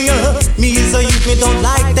bring. Me as a youth, me don't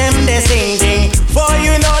like them, the same thing. For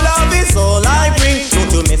you know love is all I bring. Don't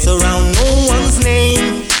you mess around no one's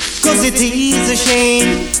name, cause it is a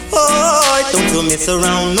shame. Oh, don't you mess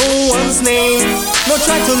around no one's name. No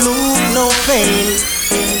try to lose no fame.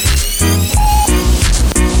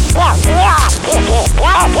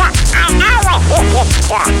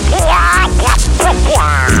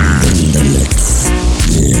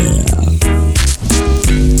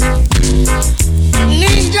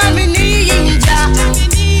 Ninja, me ninja,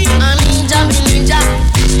 a ninja, me ninja,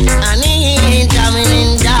 a ninja, me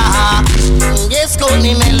ninja. Yes, call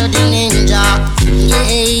me Melody Ninja.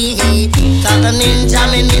 Yeah, cause a ninja,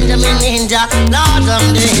 me ninja, me ninja. Lord,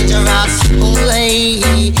 I'm dangerous. Hey,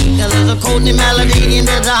 cause there's a code melody in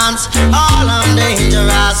the dance. All I'm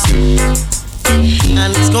dangerous.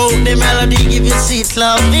 And it's called the melody, give you sweet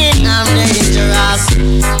loving. I'm dangerous.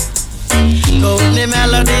 Code the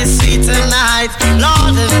melody, sweet tonight.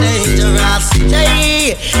 Lord, I'm dangerous.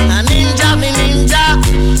 Hey, a ninja, me ninja.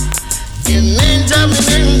 Ninja, me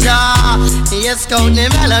ninja. Yes, code the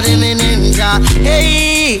melody, me ninja.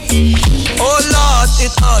 Hey. Oh Lord,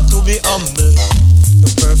 it ought to be humble,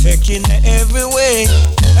 perfect in every way.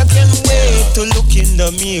 I can't wait to look in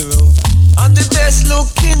the mirror. I'm the best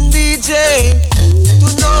looking DJ. To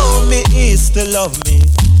know me is to love me.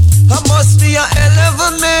 I must be a hell of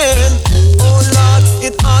a man. Oh Lord,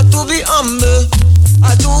 it ought to be humble.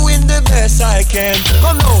 I doing the best I can.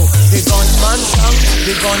 Come now, the gunman song,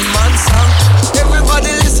 the gunman song. Everybody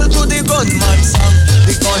listen to the gunman song,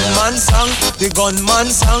 the gunman song, the gunman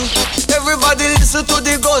song. Everybody listen to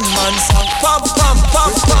the gunman song. Pam pam pam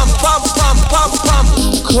pam pam pam pam pam.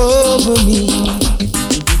 Cover me,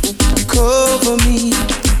 cover me.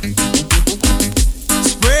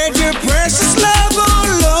 Spread your precious love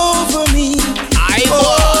all over me.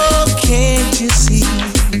 Oh, can't you see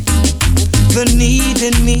the need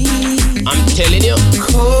in me? I'm telling you.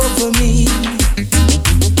 Cover me,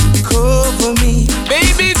 cover me.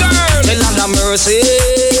 Baby girl, tell her the mercy.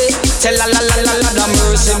 Tell her la the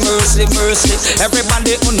mercy, mercy, mercy.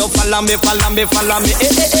 Everybody who no follow me, follow me, follow me.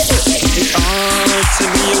 It's hard to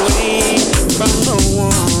be away from the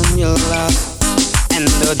one you love, and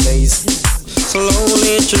the days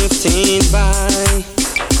slowly drifting by.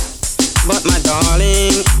 But my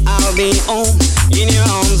darling, I'll be home in your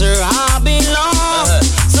arms where I belong.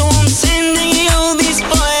 So I'm sending you this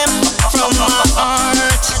poem from my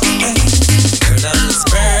heart. Her love is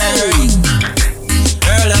burning.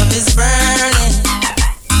 Her love is burning.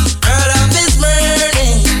 Her love is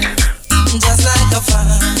burning, just like a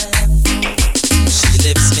fire. She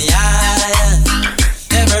lifts me higher.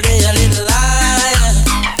 Every day a little higher.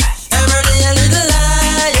 Every day a little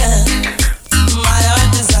higher. My heart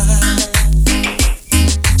desire.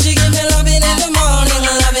 She give me loving in the morning,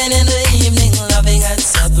 loving in the evening, loving at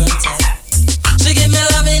supper time. She give me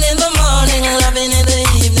loving in the morning, loving in the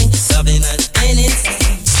evening, loving at any time.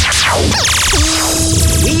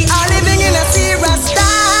 We are living in a serious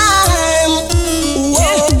time.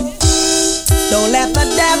 Whoa. Don't let the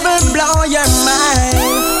devil blow your mind.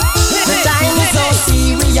 The time is so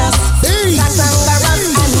serious, cantankerous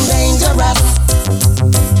and dangerous.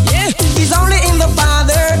 He's only in the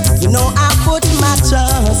Father, you know I put my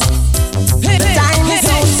trust. The time is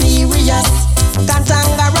so serious,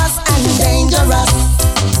 cantankerous and dangerous.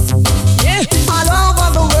 All over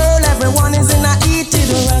the world, everyone is in a heated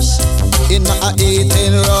rush. In a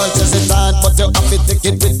eating rush, just a time, but you have to take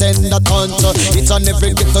it with tender touch. It's on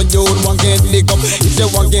every bit of you want get big up. If you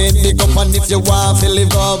want get big up and if you want to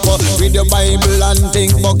live up, read your Bible and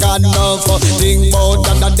think about God enough. Think about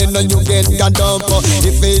that and then you get God up.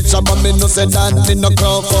 If it's a me no say that me no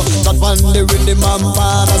crop. That one the rhythm and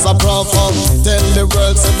part as a prof. Tell the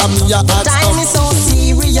world say that me a hot stuff. Time is so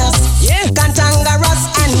serious, cantankerous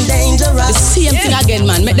and dangerous. The same thing again,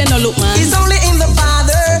 man. Make them no look, man. It's only in the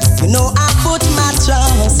Father, you know I put my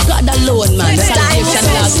trust. God alone, man. The time is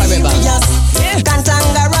so serious,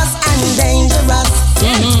 cantankerous and dangerous.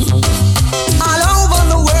 All over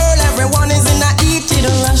the world, everyone is in a heated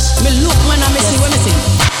rush. Me look, man, I me see what me see.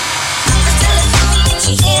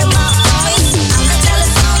 Hear my voice.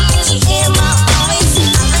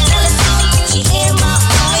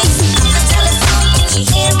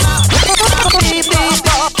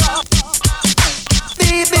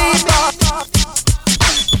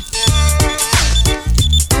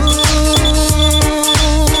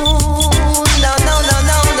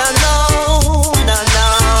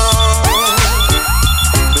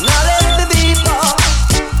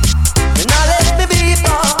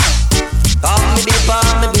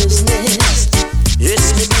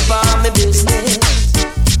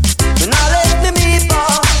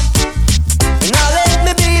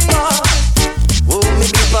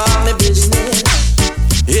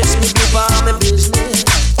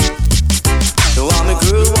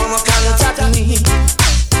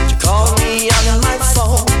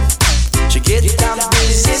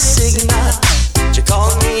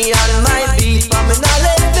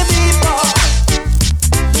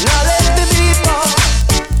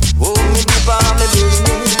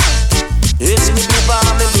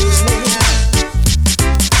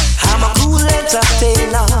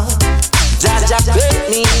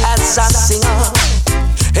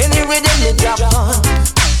 me drop on.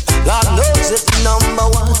 God knows it's number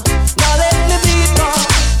one. Now let me be on.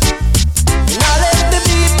 Now let me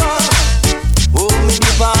be on. Oh, me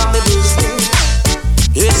deep on me business.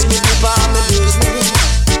 Yes, me deep on me business.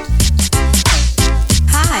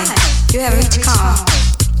 Hi, you have reached Carl.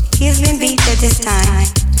 He has been beat at this time.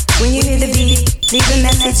 When you hear the beat, leave a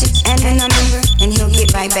message and a number, and he'll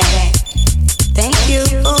get right back. Thank you.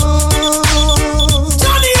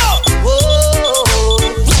 Turn it up. Whoa.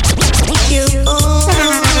 Thank you.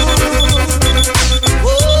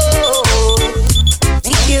 Whoa.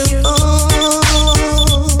 Thank you.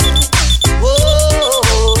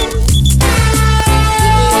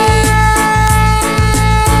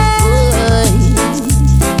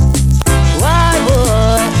 Why,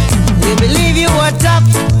 boy? You believe you were tough.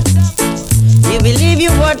 You believe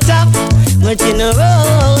you were tough, but you know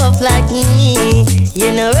rough like me.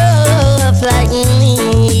 You know rough like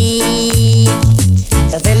me.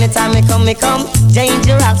 Cause anytime me come,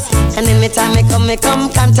 dangerous. And anytime me come,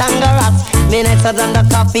 cantangerous. Me nicer than the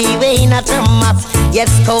coffee, way in a thermos. Yet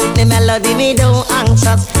scout the melody, me don't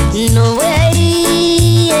anxious. No way.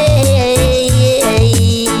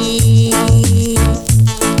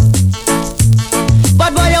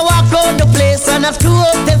 But boy, you walk out the place and have screw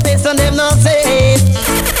up the face and them not say it.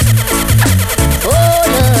 Oh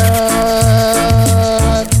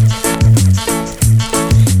Lord,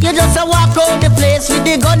 you just a walk out the place with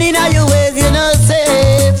the gun in your waist, you know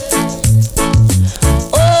safe.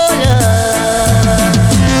 Oh Lord.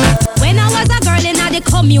 When I was a girl in the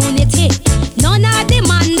community, none of the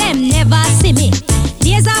man them never see me.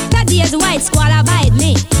 Days after days, white squad abide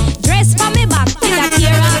me. Dress for me back, till a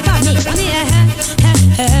tear off of me.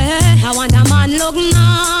 I want a man look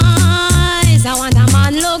nice. I want a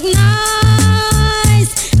man look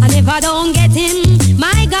nice. And if I don't get him,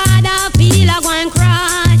 my God, I feel I go and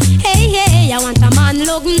cry. Hey, hey, I want a man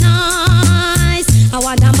look nice. I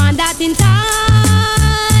want a man that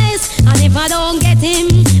entice. And if I don't get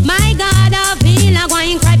him, my God, I feel I go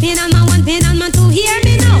and cry. Pin on my one, pin on my two. Hear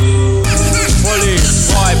me now.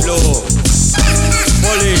 Police, boy blow.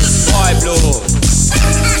 Police, boy blow.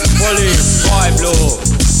 Police, boy blow.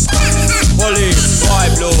 Police, boy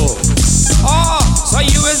blow. Oh, so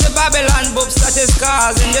you is the Babylon books that is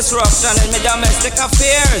causing disruption in my domestic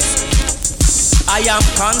affairs. I am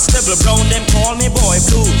Constable Brown, them call me Boy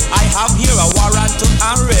Blue. I have here a warrant to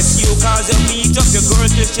arrest you, cause you meet up your girl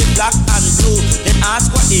till she black and blue. Then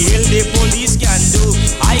ask what the hell the police can do.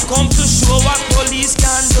 I come to show what police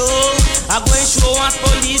can do. I'm going to show what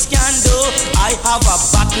police can do. I have a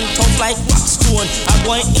battle tough like wax stone. I'm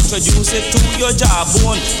going to introduce it to your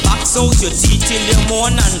jawbone. Box out your teeth till you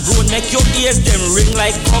moan and groan. Make your ears them ring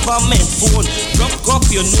like government phone. Drop up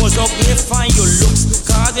your nose up, may find your looks,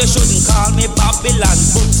 cause you shouldn't call me Babylon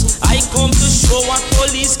books. I come to show what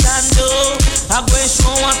police can do. I'm going to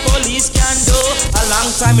show what police can do. A long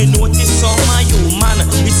time you notice some of you man.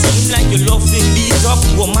 It seems like you love to beat up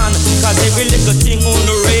woman, cause every little thing on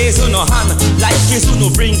the raise on no hand. Like kids who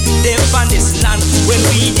no bring them from this land. When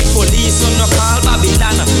we the police on no call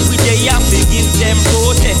Babylon, we they have to give them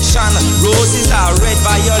protection. Roses are red,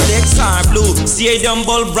 violets are blue. See them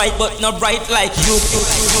bulb bright but not bright like you.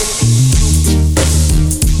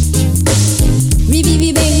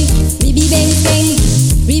 Ribi bang, ribi bang bang,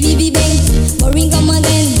 ribi bang, boring come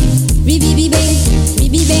again. Ribi bang,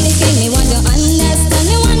 ribi bang bang. Me want to understand,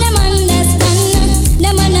 me want them understand.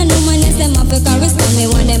 Them man and woman is them have to correspond. Me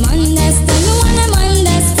want them understand, me want them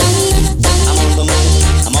understand. I'm on the move,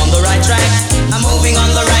 I'm on the right track. I'm moving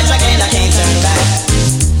on the right track and I can't turn back.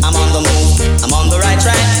 I'm on the move, I'm on the right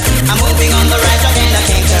track. I'm moving on the right track and I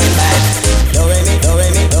can't turn back. Do re mi, do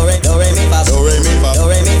re mi, do re mi fa, do re mi fa, do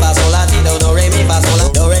re mi fa sol la ti do, do re mi fa sol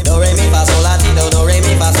la, do re mi fa sol la ti do,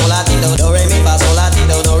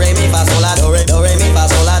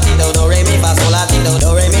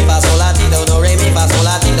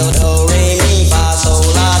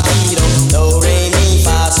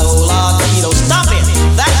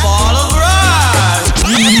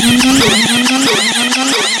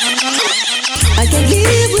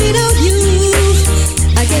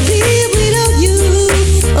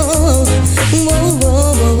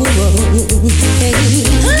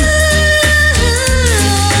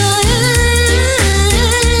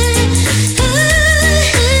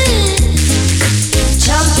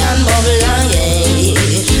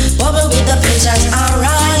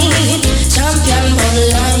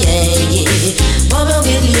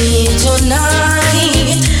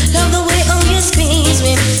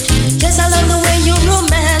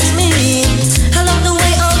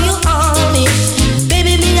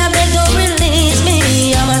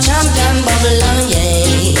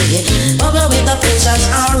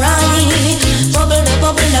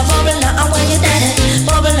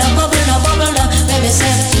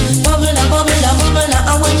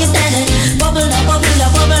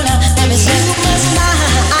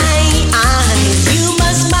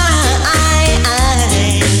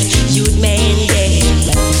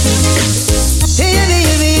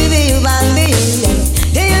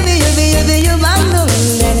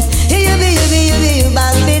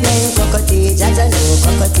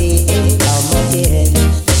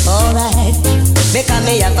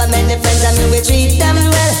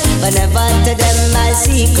 but never to them my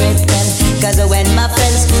secret then. Cause when my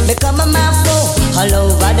friends become my foe, all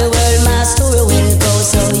over the world my story will go.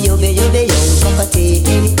 So you be your cup of tea,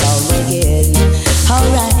 come again.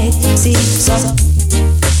 Alright, see, so a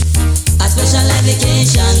special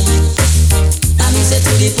application I miss it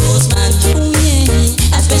to the postman. Oh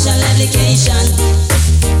yeah, a special application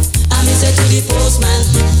I miss it to the postman.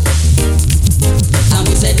 I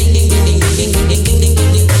miss it ding ding ding ding ding ding ding ding ding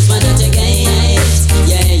ding ding postman at your gate.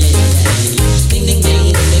 Yeah yeah yeah. Ding ding ding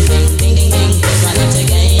ding ding ding ding ding ding postman at your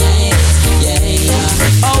gate. Yeah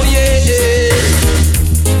yeah. Oh yeah yeah.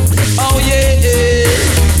 Oh yeah yeah.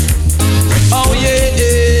 Oh yeah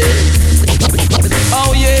yeah.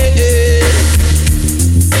 Oh yeah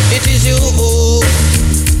yeah. It is you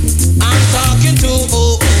I'm talking to,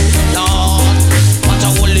 Lord. What a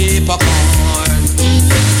whole heap of corn.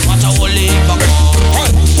 What a whole heap of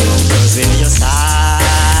corn. Young girls, wear your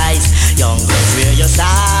size. Young girls, wear your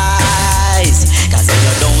size. Cause if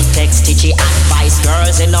you don't take stitchy advice,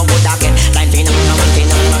 girls in the wood again. Like being on one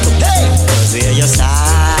thing, on two. Hey! Girls, wear your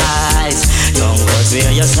size. Young girls,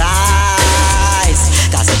 wear your size.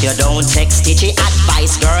 Cause if you don't take stitchy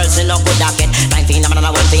advice, girls in the wood again. 19, I'm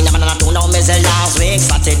on one thing, I'm on two. Now me say last week,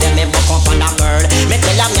 Saturday me book up on a girl. Me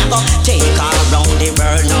tell her me a go take her around the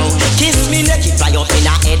world now. Kiss me neck, it fly up in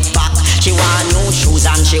her head back. She want new shoes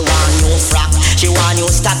and she want new frock. She want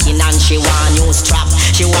new stocking and she want new strap.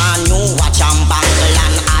 She want new watch and bangle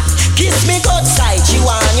and hat. Kiss me good side, she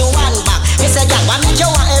want new one back. Me say, girl, why make you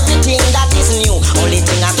want everything that is new? Only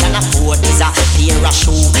thing I can afford is a pair of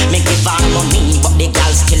shoe. Me give her money, but the girl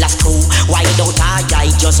still a screw. Wide out her eye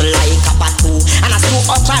just like a tattoo. And I screw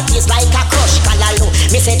up her face like a crush callaloo.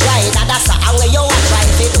 Me say, try that, that's how you want try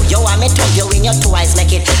to do. You want me to you in your two eyes, make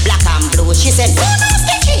it black and blue. She said, no, no,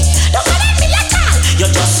 stitchy, don't call me at all. You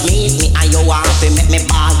just meet me and you want to make me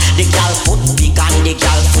ball. The girl foot big and the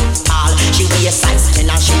girl foot tall. She wear size 10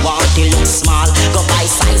 and she want to look small. Go buy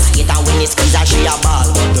size 8 and when it squeeze her she a ball.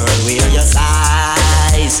 But girl, wear your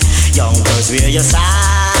size. Young girls, wear your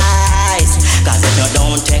size. Cause if you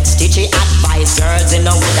don't take stitchy advice, girls in the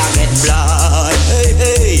wood I get blood. Hey,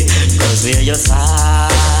 hey. Girls, wear your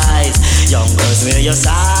size. Young girls, wear your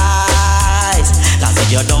size. Cause if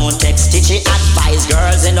you don't take stitchy advice,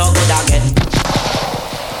 girls in the wood I get.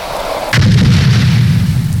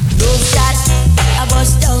 Don't shot, I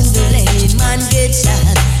bust down the lane, man get shot,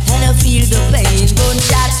 and I feel the pain.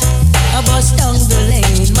 Gunshot, I bust down the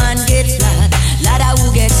lane, man get flat, lada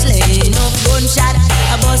who get slain. No gunshot,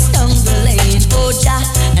 I bust down the lane. Oh Jah,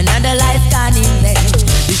 another life gone in vain.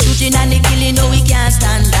 The shooting and the killing, no we can't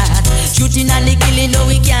stand that. Shooting and the killing, no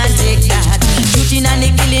we can't take that. Shooting and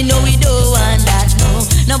the killing, no we don't want that. No,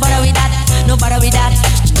 no bother with that, no bother with that.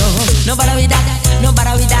 No, no bother with that, no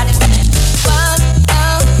bother with that.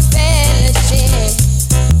 Fellowship,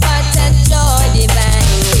 what a joy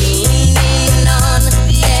divine, leaning on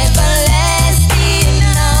the everlasting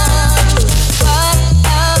arm. What a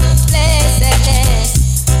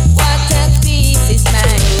blessedness, what a peace is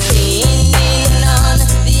mine, leaning on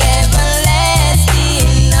the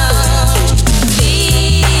everlasting arm.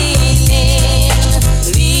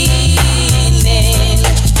 Leaning,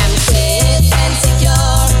 I'm safe and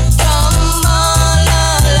secure from all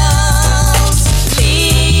alarms.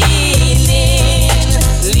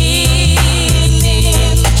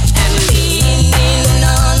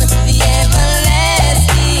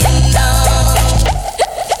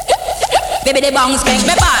 Baby, the bounce make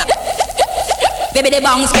me ball. Baby, the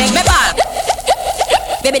bounce make me ball.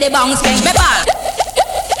 Baby, the bounce make me ball.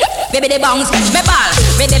 Baby, the bounce make me ball.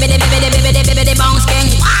 Baby, the bounce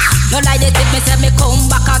king. No like this if me say me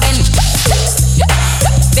come back again.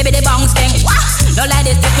 Baby, the bounce king. No like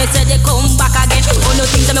this if me say they come back again. Oh, no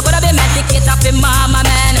think that me coulda been mad to kiss off in mama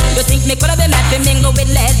man. You think me coulda been mad to mingle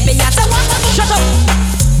with lesbians? So what? Shut up.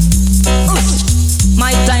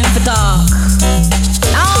 My time for talk.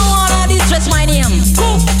 Distress my name.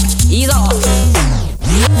 Cool. Ease off.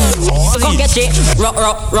 Come get it.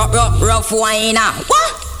 Rough wine.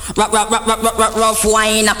 What? Rough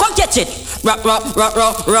wine. Come get it.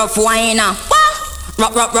 Rough wine.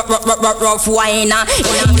 What? Rough wine.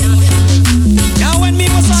 Now when me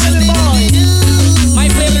was on the boy, my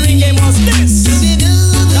favorite game was this.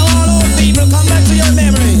 Now all old people come back to your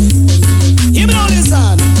memory. Give me all this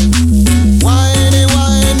on. Whiny,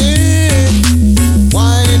 whiny.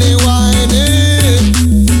 Whiny, whiny,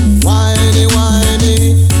 whiny,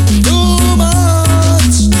 whiny, too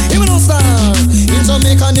much. Even no star, in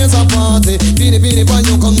Jamaica there's a party. Beanie, beanie, pan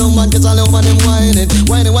you come no man get all over them whining.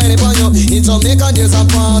 Whiny, whiny, pan you. In Jamaica there's a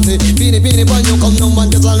party. Beanie, beanie, pan you come no man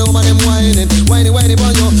get all over them whining. Whiny, whiny,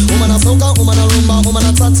 pan you. Woman a soca, woman a rumba, woman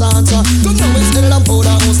a cha-cha-cha. Come now it's still and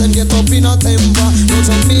powder house and get in a temper. No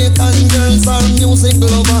Jamaican girls are music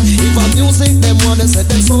lover. If a music them wanna set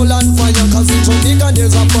them soul on fire. Cause in Jamaica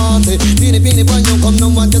there's a party. Pini pini pan you, come no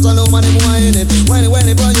man just alone man them whine it. Whine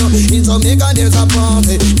it pan you. In Jamaica there's a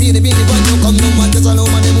party. Pini pini pan you, come no man just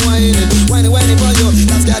alone man them whine it. Whine it pan you.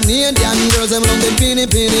 That's Canadian girls them love the pini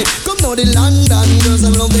pini. Come now the London girls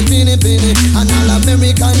them love the pini pini. And all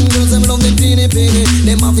American girls them love the pini pini.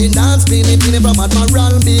 Them have in dance pini pini from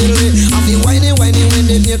Admiral Bailey. Have the whiny when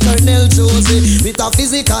they hear Colonel Josie. With a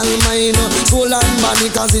physical mind, soul and body.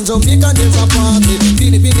 Cause in Jamaica there's a party.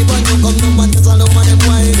 Pini pini pan you, come no man just alone man them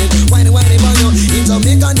whine it. Whiny pan you. In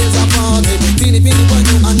Jamaica there's a party. Pini pini pan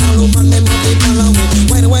you. And all man them have the calame.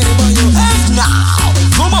 Whiny pan you. And now,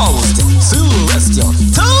 the most terrestrial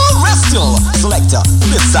selector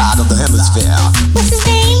this side of the hemisphere. What's his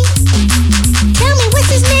name? Tell me, what's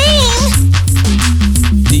his name?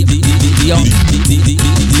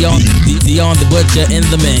 Dion the Butcher in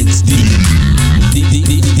the mix.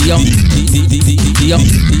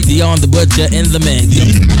 Dion the Butcher in the mix.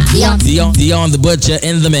 Dion the Butcher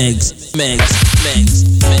in the mix.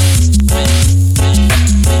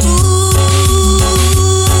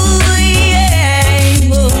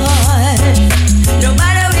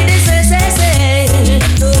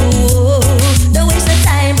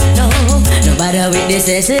 With this,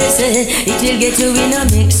 it will get you in a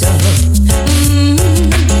mix up.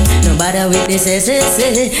 No matter with this, it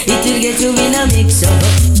will get you in a mix up.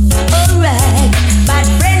 Alright, bad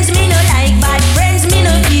friends me no like, bad friends me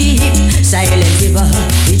no keep. Silent river,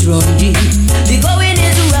 it run deep. The going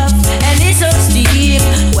is rough and it's so steep.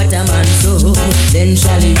 What a man sow, then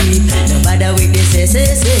shall he reap. No matter with this, it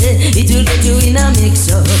will get you in a mix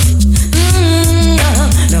up.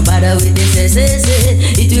 No matter with this,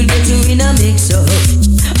 it will get you in a mix up.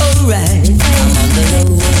 Alright, I'm on the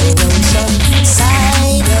lonesome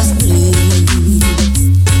side of blue,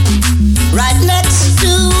 right next to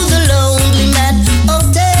the Lonely Man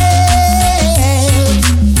Hotel.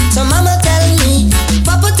 So mama tell me,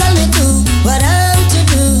 papa tell me too, what I'm to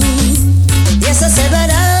do. Yes, I said what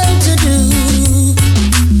I'm to do.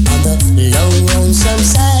 On the lonesome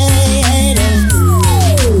side of blue,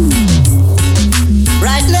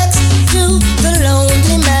 right next to the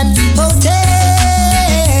Lonely Man Hotel.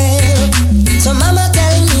 So mama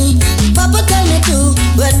tell me, papa tell me too,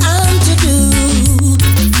 what I'm to do.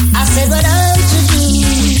 I said what I'm to do.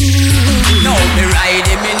 No, me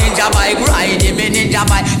riding me ninja bike,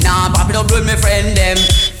 Nah, papa don't do me friend them.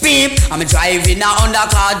 Beep, I'm driving a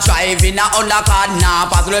undercard, Nah,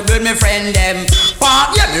 pass the build me friend them.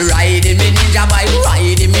 Pop, yeah, me riding me ninja bike,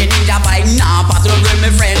 Nah, pass the build me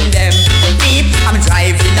friend them. Beep, I'm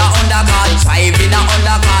driving a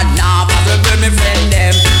undercard, Nah, pass the build me friend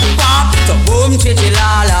them. Pop, so boom,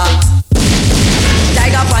 chichilala,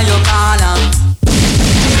 tiger on your corner.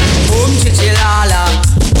 Boom, chichilala,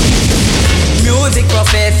 music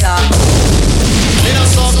professor. Me no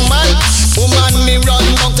suck man, woman me run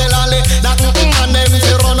down tell Ali that man them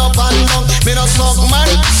fi run up and down. Me no suck man,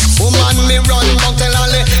 woman me run down tell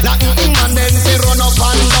Ali that man them fi run up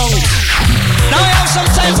and down. Now I have some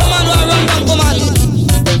time for man who run down woman,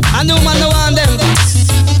 and the woman no want them.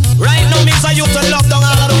 Right now me say you to love down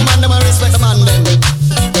all of the man them and respect the man them.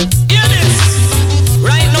 Hear this.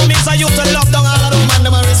 Right now me say you to love down all of the man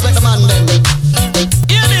them and respect the man them.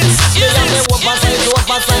 Hear this.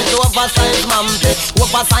 Oversize, mampy.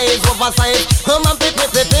 Oversize, mampy, mampy.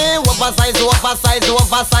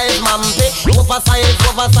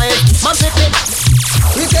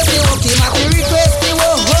 Request the walkie, Matty, request the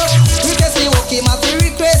walk. Request the walkie, Matty,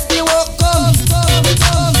 request the walk. Come.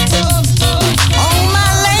 Oh my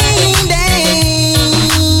lady,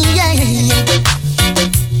 yeah.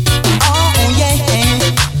 Oh yeah.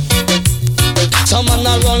 Some man a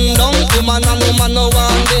run down, woman and woman no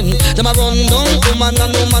want them. Them a run down, woman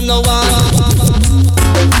and woman no want.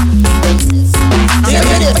 Hear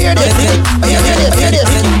this.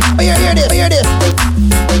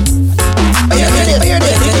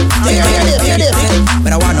 Me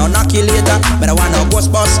don't want no knocky later. Me don't want no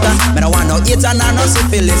ghostbuster. Me don't want no AIDS and no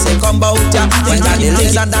syphilis. Say come bout ya. When I the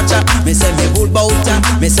laser that ya, me say me good bout ya.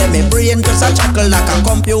 Me say me brain just a chuckle like a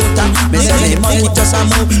computer. Me say me monkey just a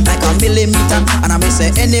move like a millimeter. And I me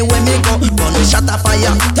say anywhere me go, gun shot a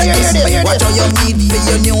fire. Watch how you meet for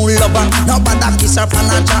your new lover. Nobody kiss her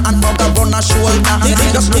panacha and hug her on her shoulder.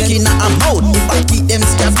 Just looking at her mouth if I keep them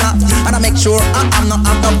scatter. And I make sure I'm not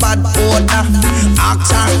at the bad order.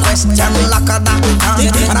 Ask her question like a doctor.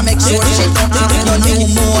 And I make sure she don't have no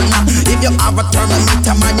pneumonia. If you have a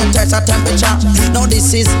thermometer, man, you test her temperature. Now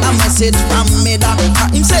this is a message from me doctor.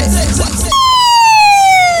 Him say,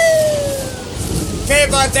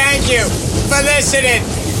 people, thank you for listening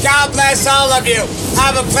God bless all of you.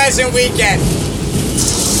 Have a pleasant weekend.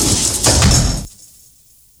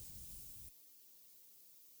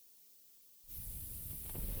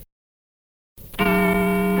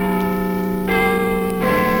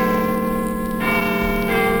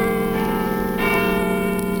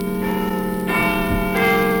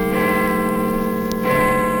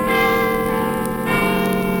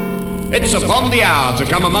 It's upon the hour to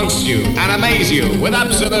come amongst you and amaze you with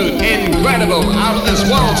absolute, incredible,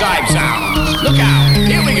 out-of-this-world type sounds. Look out,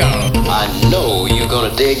 here we go. I know you're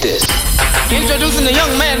gonna dig this. Introducing the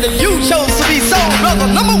young man that you chose to be soul brother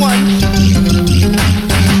number one.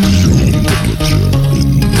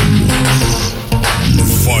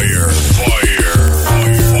 Fire.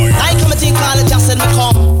 I come to college, just said me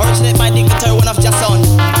come. Originate my dictator, one of your son.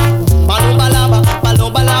 Balo balaba, yeah,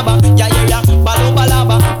 balo balaba, yeah, balo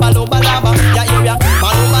balaba, yeah, balo balaba, yeah,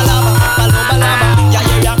 balo balaba, yeah,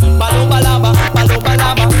 balo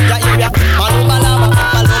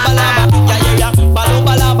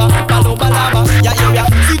balaba, yeah,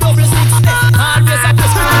 C66, hard as a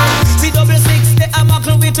push. C66, I'm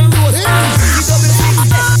walking with a rose. C66,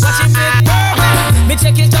 watch him make me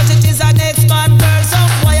check it out, it is an X-Man girl.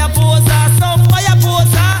 Some fire poser.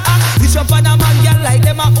 Bishop and a man girl like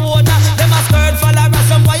them a owner. Them a skirt follower,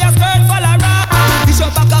 some fire skirt follower.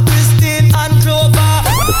 Bishop back a Christine and Clover.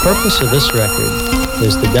 The purpose of this record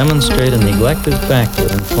is to demonstrate a neglected factor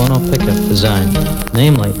in phono pickup design,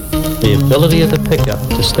 namely, the ability of the pickup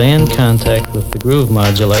to stay in contact with the groove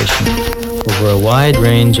modulation over a wide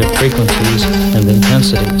range of frequencies and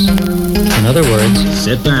intensities. In other words,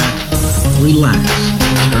 sit back, relax,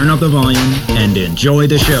 turn up the volume, and enjoy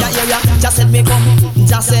the show. Just send me come,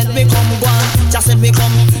 go on. Just send me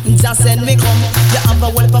come. You have a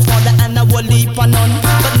well father and a well leap and none.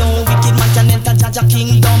 But no wicked man can enter Jaja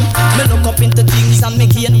kingdom. Me look up into things and me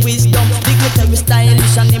gain wisdom. Dignitary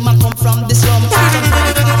stylish and him a come from the slum.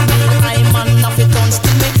 I man of it done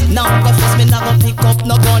still me. Now the first me not gonna pick up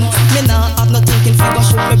no gun. Me nah have no thinking figure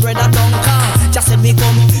shoot me brother down car. Just send me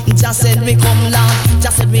come, Lord.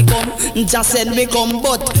 Just send me come,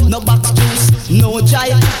 but no box juice, no dry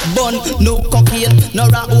bun, no cocaine, no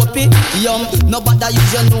raopi, yum. No bother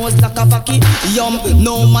use your nose like a vacuum, yum.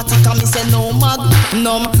 No matica, me say no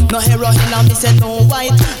magnum. No heroin, me say no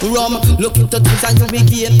white rum. Look into things and you will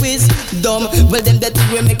gain wisdom. Well then that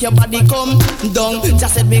will make your body come down.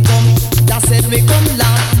 Just send me come, Lord. Just send me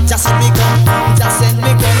come.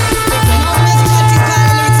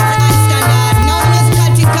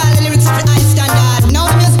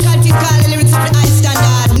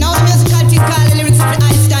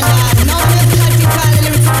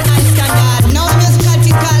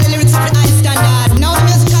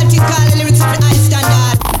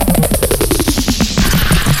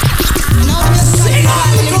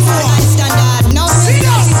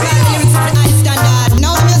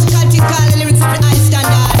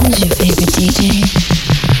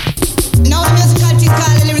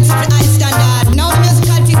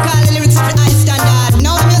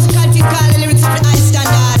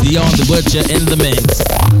 Butcher in the mix.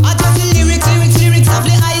 I just the lyrics of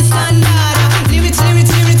the high standard. Lyrics of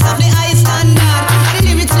the high standard.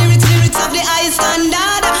 The lyrics of the high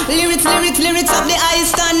standard. Lyrics of the high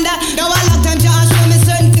standard. Now I like them just show me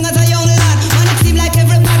certain things as a young lad. And it seems like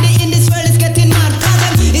everybody in this world is getting mad. Cause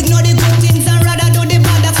them ignore the good things and rather do the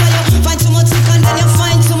bad. That's why you find so much sick and then you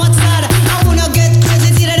find so much sad. I wanna get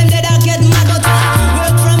crazy, see them dead or get mad. But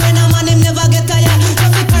work from when a man him never get tired.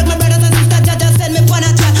 Just because my brothers and sisters just send me on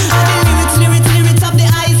a chat. Lyrics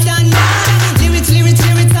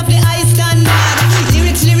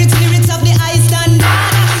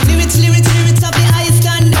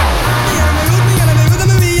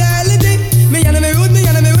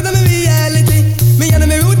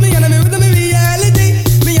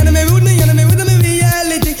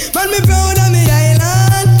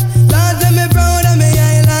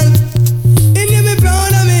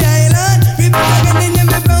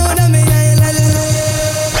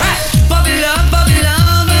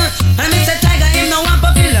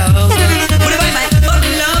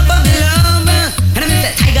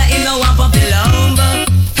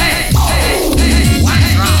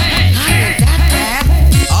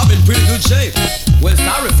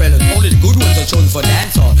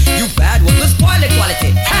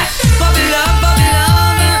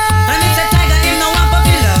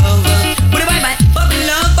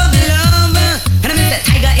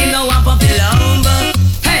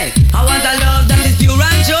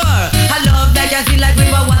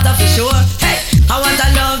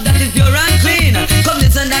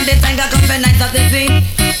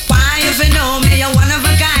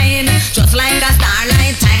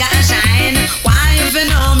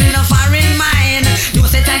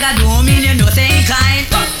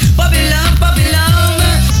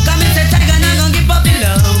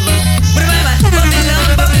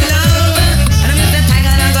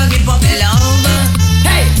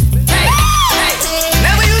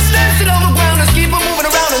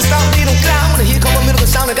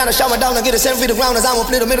wanna get a selfie the ground as I won't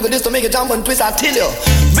play the middle of this to make it jump and twist. I tell you,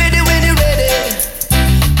 ready when you ready.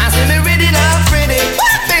 I say me ready now, ready.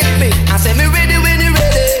 Baby, I say me ready when you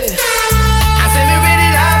ready. I say me ready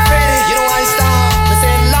now, ready. You know I start. Me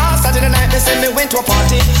say last Saturday night, me say me went to a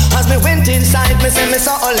party. As me went inside, me say me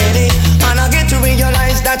saw a lady, and I get to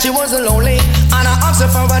realize that she wasn't lonely. And I asked her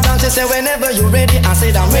for a dance. She said whenever you're ready. I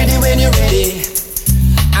said I'm ready when you're ready.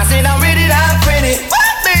 I said I'm ready now, ready.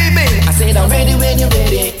 Baby, I said I'm ready when you're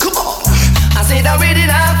ready. Come on. I said I'm ready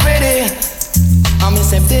now, ready. I'm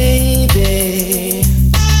say baby,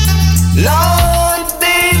 Lord,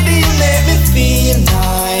 baby, you make me feel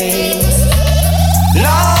nice.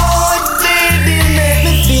 Lord, baby, you make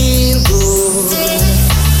me feel good.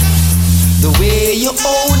 The way you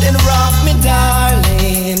hold and rock me,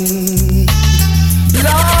 darling.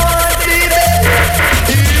 Lord, baby.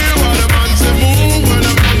 Hear what the man say, move, when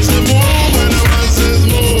the man say, move, when the man says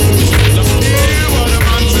move. Hear what the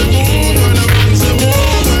man say, move, when the man say,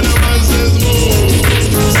 move, when the man says move.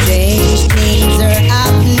 Strange things are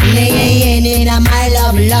happening in my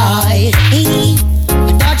love life.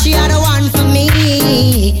 I thought she had a one for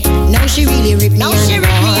me. Now she really ripped me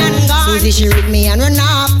and gone. Susie, she ripped me and run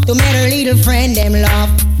off to make her little friend them laugh.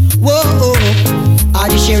 Whoa, how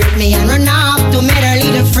did she rip me and run off to make her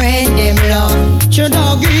little friend them laugh? Sure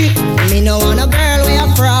doggy, me no want a girl with a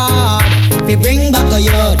fraud. We bring back a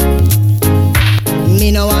yard.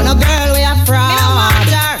 Me no want a girl with a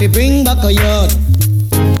fraud. We bring back a yard.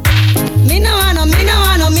 Me no wanna.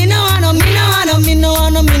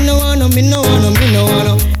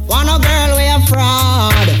 Want a girl with a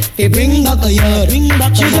fraud. He bring back a yard.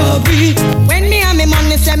 She go be. When me and me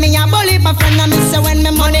money say me a bully for friend, and me say when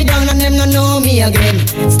me money down and them no know me again.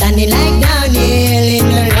 Standing like Daniel in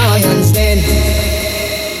the lion's den.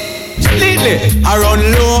 Lately, I run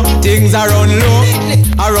low, things are run low.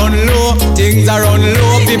 I run low, things are run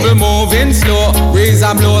low. People moving slow, raise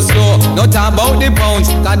and blow slow. No talk about the pounds,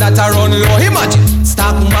 cause that I run low. Imagine,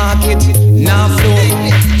 stock market, now flow.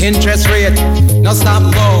 Interest rate, no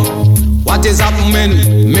stop go. What is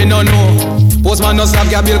happening? Me no know. Postman no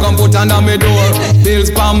stop your bill, come put under me door.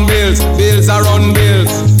 Bills pam bills, bills are run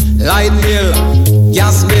bills. Light bill,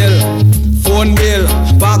 gas bill, phone bill,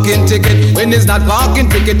 parking ticket. When it's not parking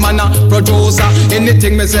ticket, man a producer.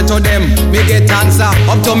 Anything me say to them, me get answer.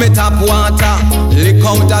 Up to me tap water, lick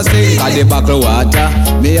out a sink. Got the buckle water,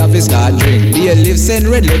 me have to start drink. They live send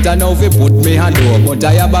red letter now fi put me hand over. But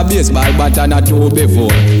I have a baseball bat and a two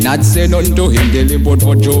before. Not say nothing to him till he put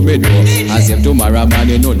through me door. As if tomorrow man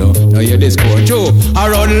you know no hear the score. Two, I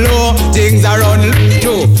run low, things are run low.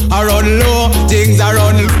 Two, I run low, things are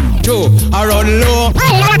run low. Two, I run low.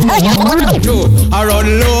 Two, I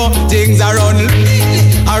run low, things are run low.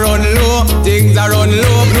 I run low, things are run low,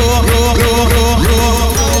 low, low, low, low,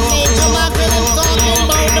 low.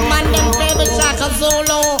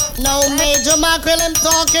 No major mackerel, I'm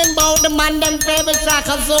talking about the man them favorite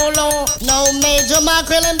Shaka Zulu. No major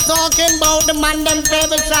mackerel, I'm talking about the man them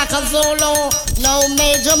favorite Shaka Zulu. No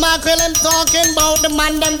major mackerel, I'm talking about the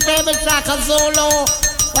man them favorite Shaka Zulu.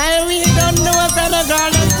 Well, we don't know what's in a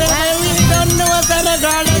garden. Well, we don't know what's in a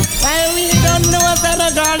garden. Well, we don't know what's in a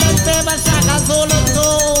garden. Favorite Shaka Zulu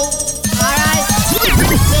too. Alright. Me did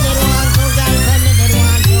want to, guys, and me did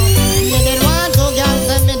want to. Me did want to, guys,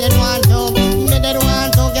 and me did want to. Me did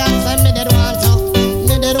want to, guys, and me did want to.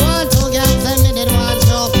 Me did want to, guys, and me did want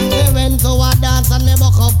to. We went to a dance and me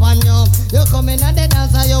buck up on you. You come in at the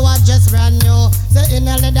dance and you are just brand new. Say in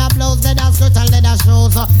a leather blouse, leather skirt and leather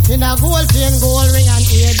shoes. In a gold chain, gold ring and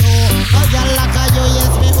eardo. A girl like a you,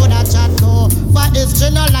 yes, me woulda chat to. For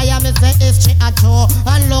history no liar, me say history a true.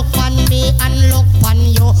 And look on me and look on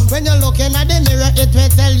you. When you look in at the mirror, it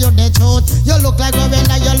will tell you the truth. You look like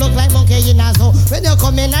gorilla, you look like monkey in a zoo. When you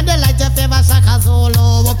come in at the light, you favor Shaka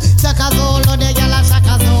Zulu. Shaka Zulu, the girl a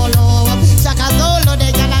Shaka Zulu. Shaka Zulu, the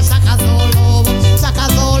girl a Shaka Zulu. Shaka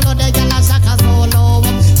Zulu, the girl a Shaka Zulu.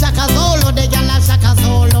 Shaka Zulu, the girl a Shaka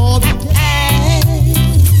Zulu.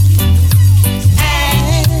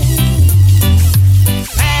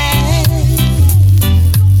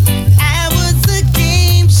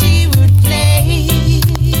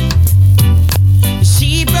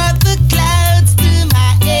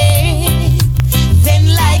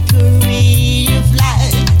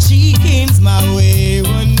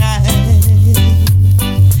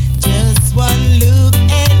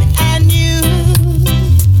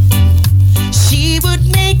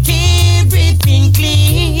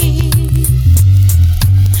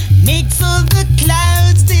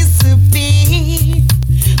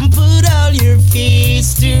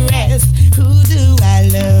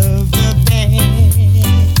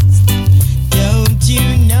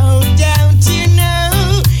 Don't you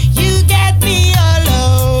know, you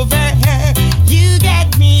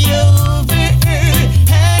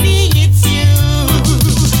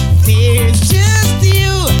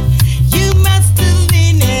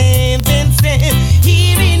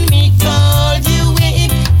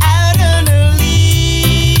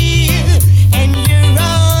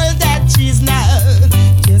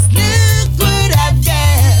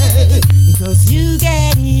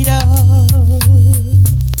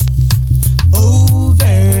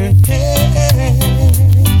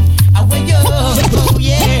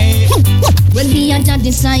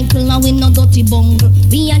disciple and we no dirty bungle.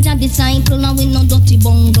 We are Jah disciple and we no dirty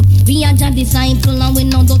bungle. We are Jah disciple and we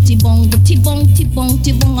no dirty bungle. T-bong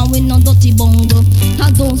and we no dirty bungle.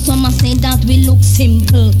 Although some say that we look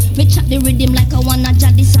simple, we chat the rhythm like a one a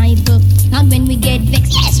Jah disciple. And when we get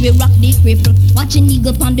vexed, yes, we rock the cripple. Watching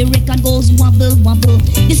eagle on the record goes wobble wobble.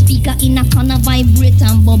 The speaker in a corner vibrate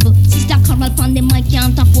and bubble. Sister Carol on the mic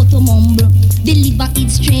can't afford to mumble. Deliver it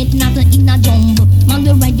straight, not in a jumble. Man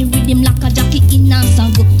we ride the rhythm like a jockey in a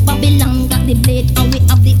saddle. Babylon got the blade and we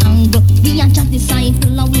have the angle. We are Jah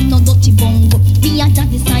disciple and we no dirty bungle. We are Jah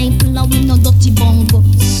disciple and we no dirty bungle.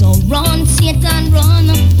 So run, Satan, run.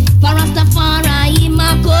 For Rastafari, him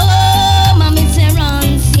a come. And me say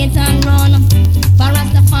run, Satan, run. For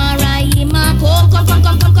Rastafari, him a come.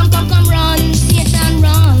 Come, run, Satan,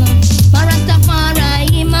 run. For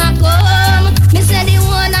Rastafari, him a come. Me say the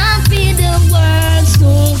one I feed the world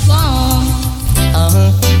so come.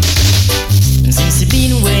 Since you've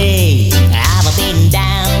been away, I've been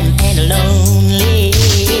down and lonely.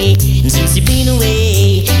 Since you've been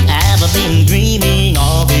away, I've been dreaming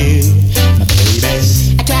of you, my baby.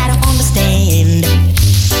 I try to understand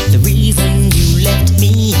the reason you left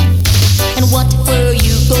me and what were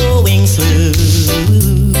you going through.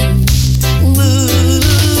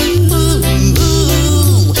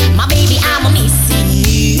 My baby, I'm missing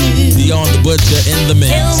you. Beyond the Butcher in the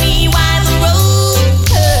mix. Tell me why the road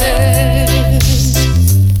hurts.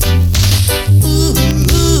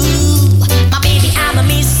 My baby, I'm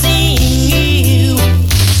missing you.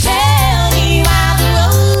 Tell me why the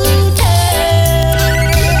road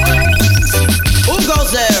hurts. Who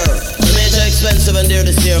goes there? Major expensive and dear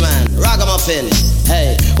this year, man. Ragamuffin.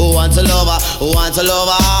 Hey, who wants a lover? Who wants a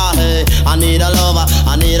lover? Hey, I need a lover.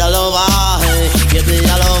 I need a lover. Hey, get me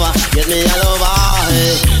a lover. Get me a lover.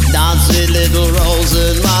 Hey, dance with little Rose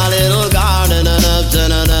in my little garden. And up,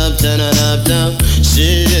 turn and up, turn and up, turn.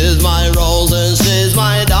 She is my Rose and she's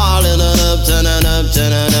my darling. And up, turn and up,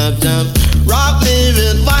 turn and up, turn. Rock me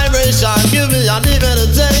with vibration, give me a deep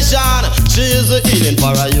meditation. She is the healing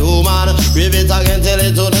for a human. Read it again, tell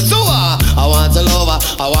it to the tour. I want a lover,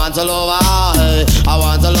 I want a lover, hey. I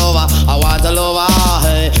want a lover, I want a lover,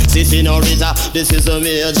 hey. Sissy Norita, this is a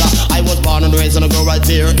major. I was born and raised and I go right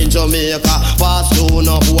here in Jamaica. Fast soon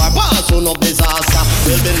up war, fast soon up disaster.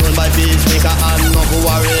 We'll be known by peacemaker and not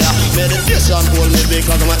warrior. Meditation hold me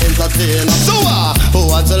because I'm an entertainer. So who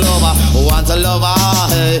wants a lover, who wants a lover,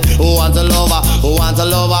 hey. Who wants a lover, who wants a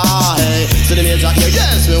lover, hey. See the major here,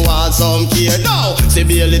 yes, we want some care. Now, see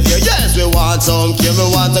Bailey here, yes, we want some care. We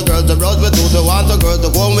want a girl to brush with tooth, we want a girl to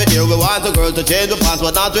comb with ear. We want a girl to change the pants,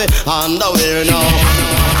 but not with underwear, no.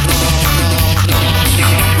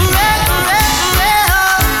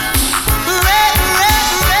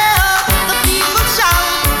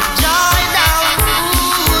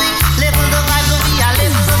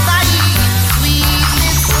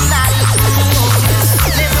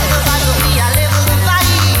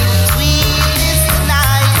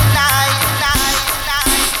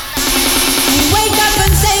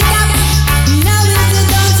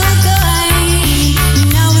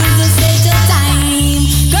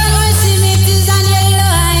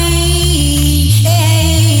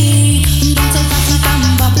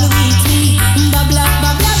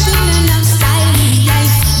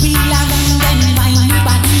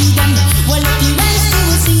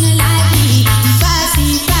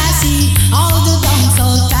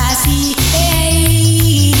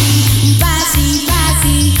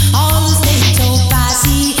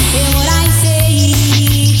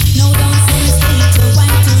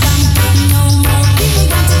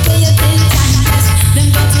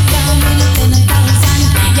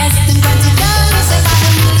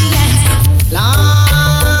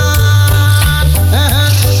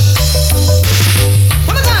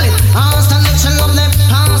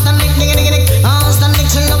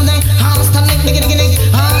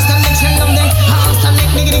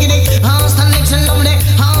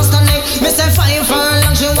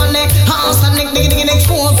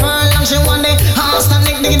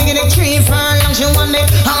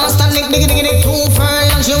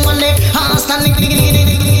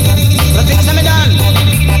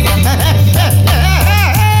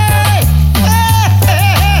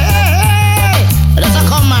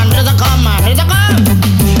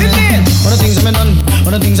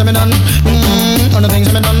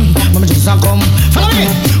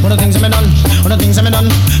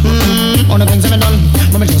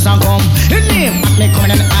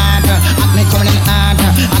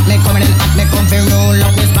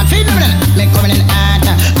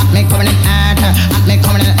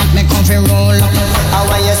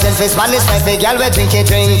 Spanish wife, girl we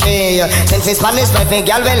drinky. Send for Spanish wife,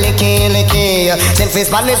 girl we licky. Send for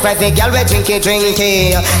Spanish wife, girl we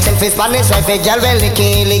drinky. Send for Spanish wife, girl we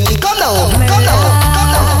licky. Come now.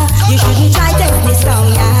 You shouldn't try to take this song,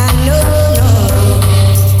 yeah, no.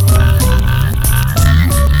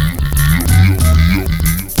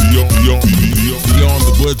 Beyond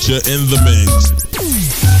the Butcher in the mix.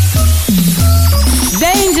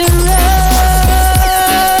 Dangerous.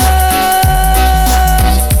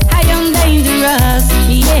 I am dangerous.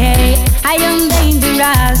 Yeah. I am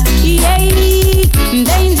dangerous. Yeah.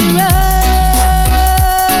 Dangerous.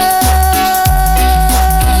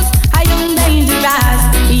 I am dangerous.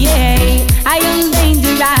 Yeah. I am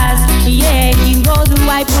dangerous. Yeah. You know who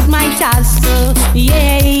I put my task.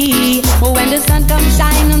 Yeah. When the sun comes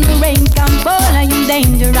shine and the rain comes fall, I am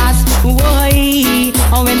dangerous. Boy.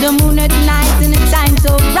 Oh, when the moon at night and it shines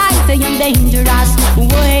so bright, I am dangerous.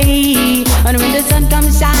 Boy. And when the sun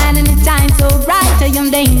comes shine and it shines so bright, I am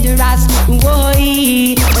dangerous.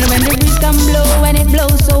 Boy. And when the breeze comes blow and it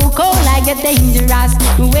blows so cold, I get dangerous.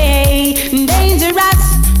 Way. Dangerous.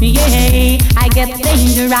 Yeah. I get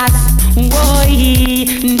dangerous. Boy.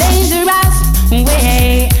 Dangerous.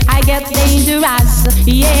 Way. I get dangerous.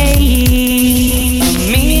 Yeah. A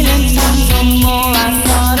million times or more I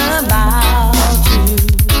thought about you.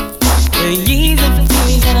 The years of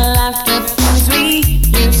tears and laughter, things we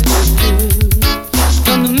used to do.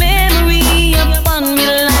 From the memory upon me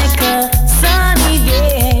like a sunny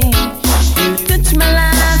day, you touch my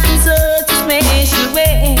life in such a special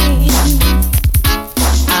way.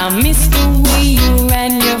 I miss the way you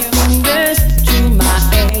ran your fingers through my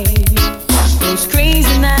hair. Those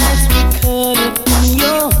crazy nights we cut up in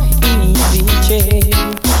your easy chair.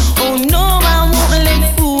 Oh no, I won't let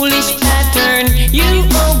foolish pattern you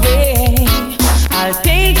away. I'll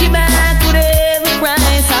take you back whatever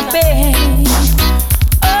price I pay.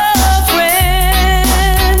 Oh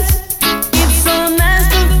friends, it's so nice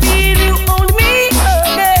to feel you hold me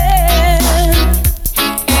again.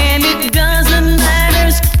 And it doesn't matter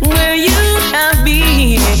where you have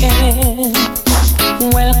been.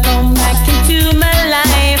 Welcome back into my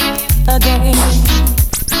life again.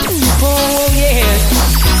 Oh yes,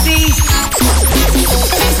 see,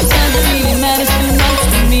 it doesn't really matter too much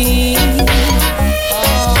to me.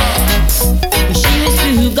 Oh, she was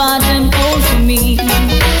too goddamn old for me.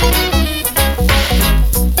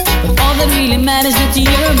 But all that really matters is that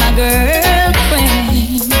you're my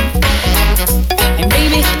girlfriend. And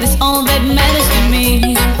baby, that's all that matters to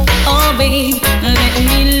me. Oh babe, let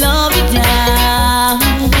me love you down.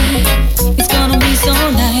 It's gonna be so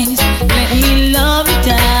nice. Let me love you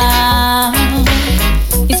down.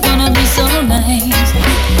 It's gonna be so nice.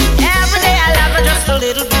 Every day I love her just a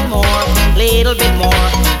little bit more, little bit more,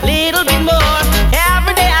 little bit more.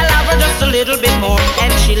 Every day I love her just a little bit more,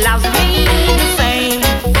 and she loves me the same.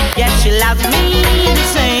 Yes, she loves me the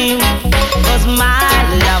same. 'Cause my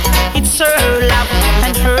love, it's her love,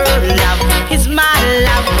 and her love is my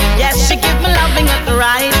love. Yes, she gives me loving at the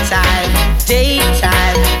right time,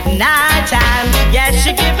 daytime, nighttime. Yes,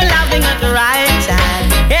 she gives me loving at the right time.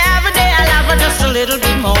 Every day I love her just a little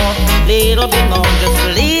bit more, just a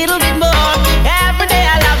little bit more. Every day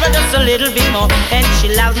I love her just a little bit more, and she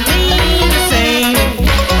loves me the same.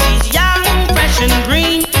 She's young, fresh and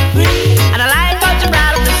green, and I like what you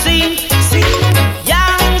brought up the scene.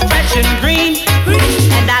 Young, fresh and green,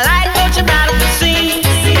 and I like what you brought up the scene.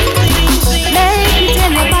 Let me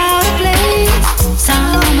tell you about a place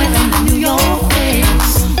somewhere in the New York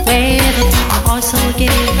place, where the people are so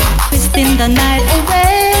gay, twisting the night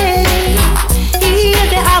away. Here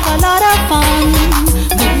they have a lot of fun,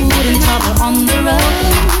 good and trouble on the road.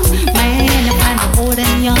 Man, you find the old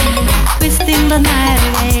and young, twisting the night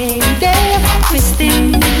away. They're twisting,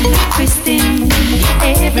 twisting,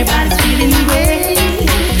 everybody's feeling great.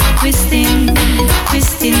 Twisting,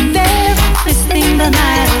 twisting, they're twisting the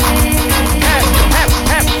night away.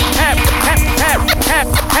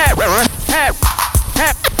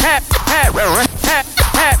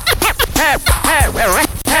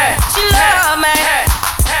 She love me.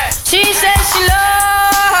 She says she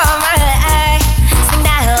love me. Sing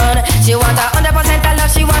down. She want 100% of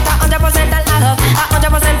love. She want 100% of love.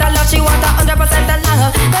 100% of love. She want 100% of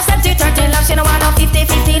love. No 70-30 love. She don't want no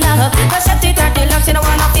 50-50 love. No 70-30 love. She don't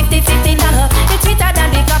want no 50-50 love. It's sweeter than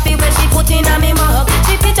the coffee when she put in on me mug.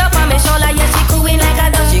 She pitch up on me shoulder. Yeah, she cooing like a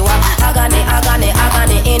dove. She want agony, agony,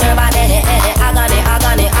 agony in her body. Agony,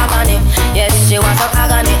 agony, agony. Yes, she want some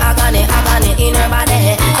agony, agony, agony in her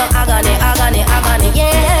body. Some agony, agony, agony. Yeah.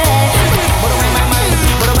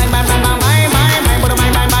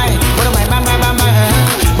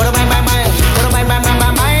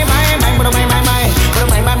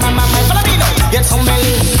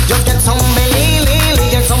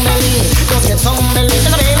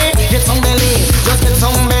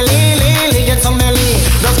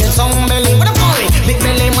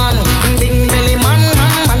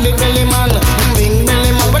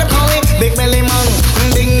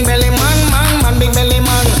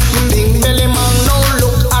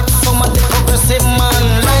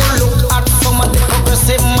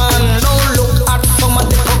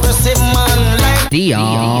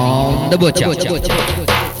 Butcher. You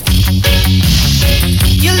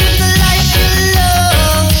live the life you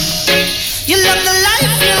love. You love the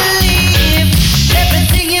life you live.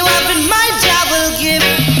 Everything you have in mind, Jah will give.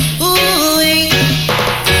 Ooh,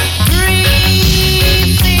 three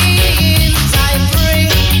things I pray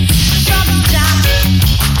from Jah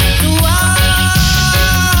to all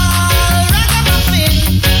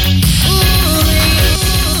ragamuffin.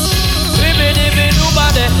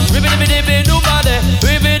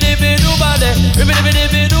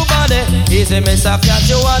 Easy me suck at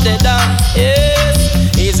you on the down,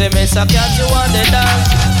 yes. Easy me suck at you on the down.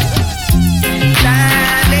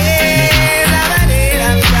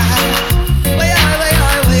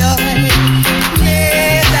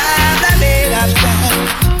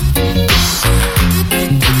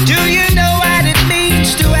 Do you know what it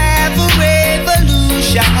means to have a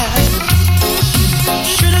revolution?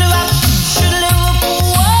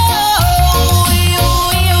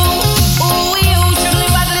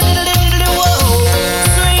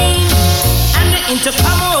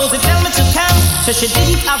 Intercom Rosie tell me to come. So she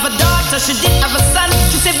didn't have a daughter, she didn't have a son.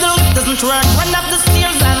 She said the lift doesn't work, run up the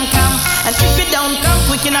stairs and come. And if you don't come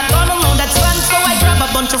quick, you're not gonna know that son. So I grab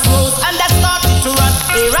a bunch of rose and I started to run.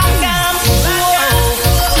 Here I come.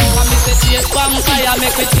 Whoa. Me say chase vampire,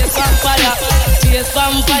 make we chase vampire. Chase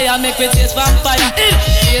vampire, make we chase vampire.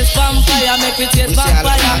 Chase vampire, make we chase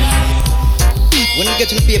vampire. When you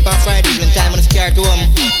get to the paper on Friday evening time, when it's scared to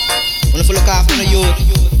when you look after the youth.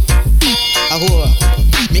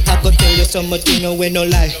 Me I go tell you so much, you know we no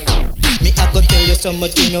lie. Me I go tell you so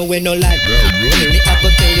much, you know we no lie. Me I go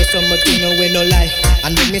tell you so much, you know we no lie.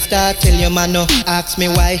 And when me start tell you man no ask me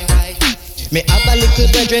why. Me have a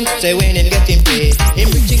little brethren, say when him getting paid.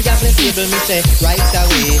 Him rich in gambling table, me say right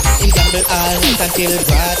away. Him gamble all night until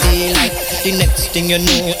broad daylight. The next thing you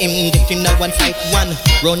know, him getting a 1-5-1.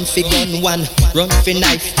 Run for gun one, run for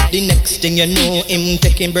knife. The next thing you know, him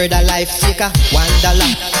taking brother life seeker.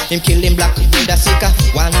 $1. Him killing black brother seeker.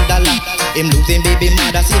 $1. Him losing baby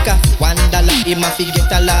mother seeker. $1. Him a fi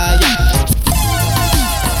get a lawyer.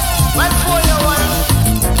 Man, for you one,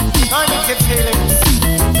 don't you keep feeling.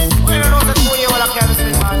 You don't know the two year old I can't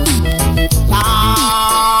sleep, man.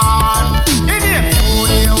 Lord, in here. 2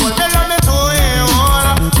 year old, me love me 2 year old.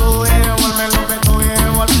 2 year old, me love me 2 year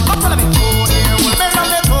old. Come follow me. 2 year old, me love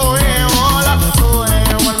me 2 year old. 2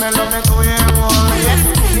 year old, me love me 2 year old. Yes,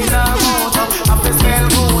 in the motor, I feel smell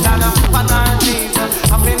good and fat and cheap.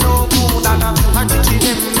 I feel no good and I teach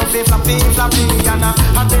them no feel flappy and I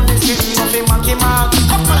feel the skin no feel monkey mark.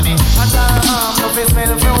 Come follow me. And the arm no feel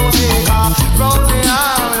smell frozy. Frozy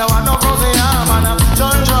arm, I want no frozy arm, man.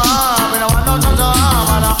 Turn your arm, I want no turn your arm,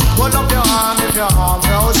 man. Hold up your arm if your arm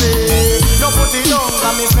frozy. Don't put it down,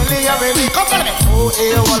 got me smelly already. Come follow me. 2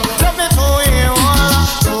 year old, love me 2 year old.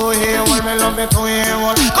 2 year old, me love me 2 year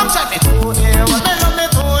old. Come check me. 2 year old, me love me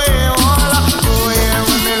 2 year old. 2 year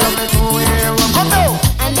old, me love me 2 year old. Come down.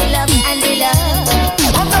 And the love, and the love.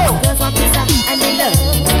 Come down. Girls want pizza, and the love.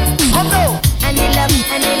 Come down. And the love,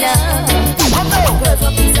 and the love. Come down. Girls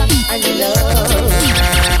want pizza, and the love.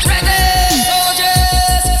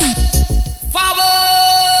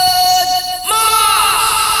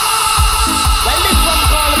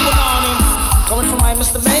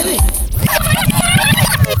 Mr. Bailey.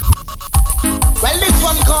 Well, this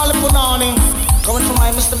one call it Punani, coming from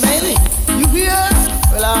my Mr. Bailey. You hear?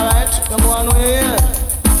 Well, alright, come on, we here.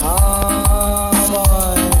 Ah,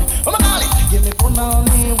 boy. Oh, my golly. Give me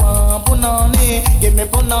Punani, one Punani. Give me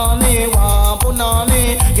Punani, one Punani.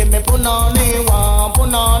 Give me Punani, one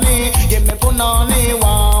Punani. Give me Punani,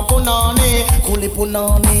 one Punani. Coolie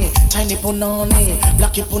Punani, tiny Punani,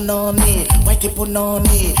 blacky Punani, whitey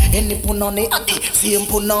Punani, any Punani, same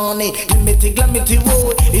Punani. Give me the glamity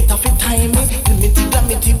boy, it a fit time me. Give me the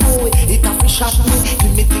glamity boy, it a fit shot me.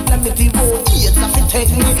 Give me the glamity boy, it a fit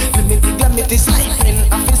take me. Give me the glamity slide me,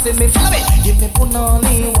 a fit send me follow me. Give me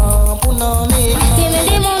Punani, one Punani. Give me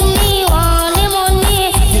the money, one the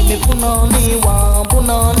money. Give me Punani, one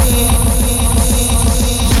Punani.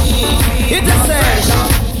 It a say.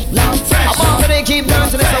 I'm off and they keep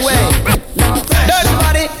dancing this away. Dirty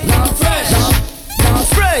body. Fresh.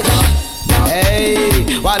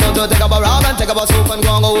 Hey, why don't you take up a rum and take up a soup and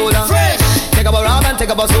go and go down? Fresh. Take up a rum and take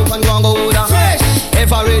up a soup and go and go down. Fresh.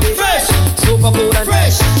 If I ready. Fresh. Super cool and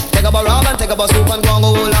fresh. Take up a rum and take up a soup and go and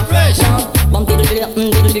go down. Fresh.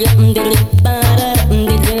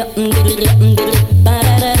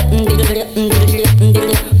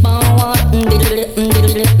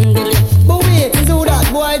 But wait, is who that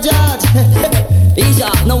boy George?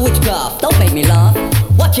 Now which photograph. Don't make me laugh.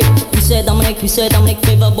 Watch it. We say Dominic,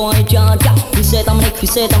 Flavor Boy, John. We say Dominic,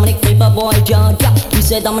 Flavor Boy, John. We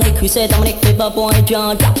say Dominic, Flavor Boy,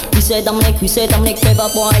 John. We say Dominic, Flavor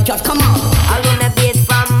Boy, John. Come on. I'm gonna beat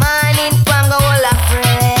from morning, Kwango all a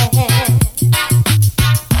friend.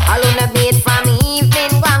 I'm gonna beat from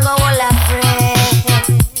evening, Kwango all a friend.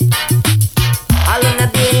 I'm gonna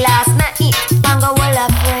beat last night, Kwango all a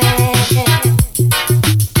friend.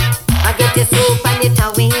 I get the soup and it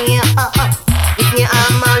away. If you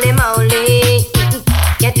are moly,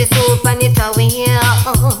 get the soup and it away.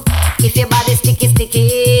 If your body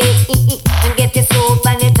sticky, and get the soup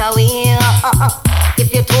and it away.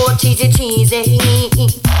 If your throat cheesy,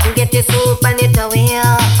 and get the soup and it away.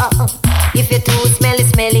 If you're too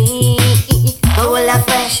smelly, go all a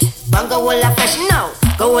fresh, bongo all a fresh, no,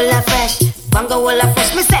 go all a fresh, bongo all a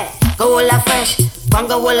fresh, me say, go all a fresh,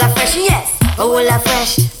 bongo all a fresh, yes, go all a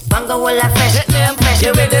fresh, bongo all a fresh, fresh.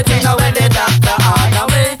 Give me the thing now when the doctor order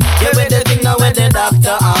me. Give me the thing now when the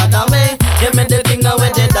doctor order me. Give me the thing now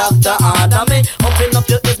when the doctor order me. Open up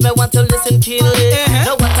your ears, me want to listen keenly.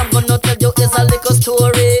 Now what I'm gonna tell you is a little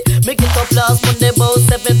story. Me get up last Monday about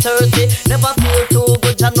 7:30. Never feel too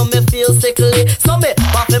good, I know me feel sickly. So me,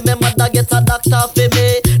 papi me mother get a doctor for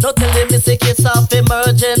me. No telling me sick it's of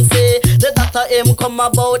emergency. The doctor him come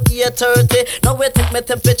about 8:30. Now we take me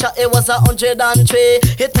temperature, it was 103.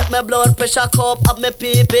 He take me blood pressure cup of me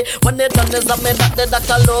pee-pee. When they done is up me that the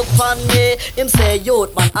doctor look for me. Him say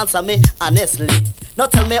youth man answer me honestly. Now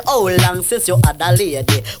tell me how long since you had a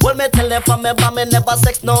lady. Well me tell them from me but me never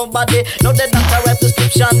sex nobody. Now the doctor write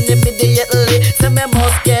prescription immediately. Say me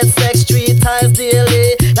must get sex 3 times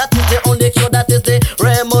daily. That is the only cure, that is the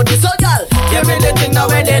remedy. So y'all, give me the thing now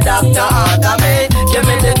when the doctor order me. Give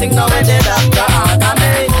me the thing now when the doctor order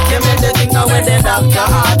me. Give me the thing now when the doctor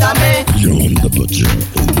order me. You're on the butcher.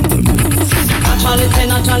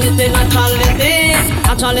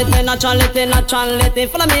 Naturality.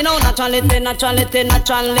 Follow me now, naturality.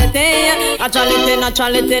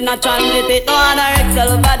 No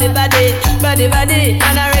anorexal body.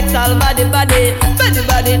 Anorexal body.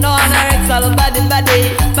 No anorexal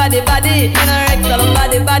body. Anorexal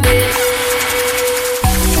body.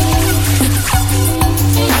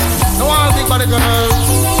 No one big body girls.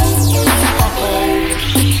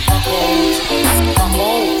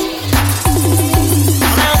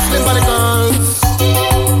 Slim body girls.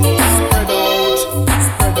 Spread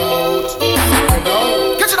out.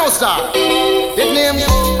 Catch it out, star. His name.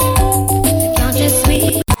 Count is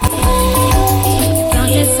sweet.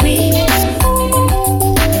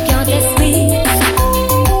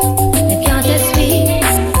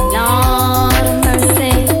 Lord of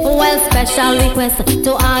mercy. Well, special request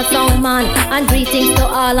to our sound man and greetings to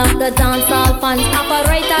all of the dancehall fans.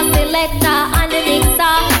 Operator, selector, and the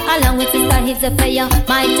mixer, along with Sister Hizafaya,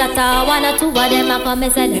 my chatter. 1 or 2 of them are come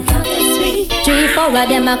and say them count as sweet. 3, 4 of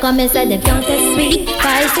them are come and say them count as sweet.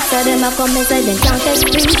 5, 6 of them are come and say them count as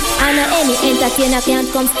sweet. And any entertainer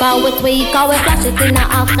can't come spar with we, cause we flash it in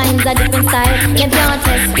all kinds of different styles. Them can't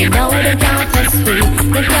test me, no, them can't test me.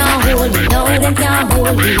 Them can't hold me, no, them can't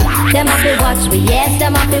hold me. Them have to watch me, yes,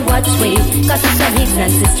 them have to watch me. Cause it's a hits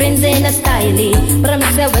and strings in a style. But I'm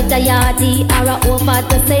say with a yardie or a over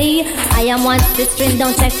to say I am one sister,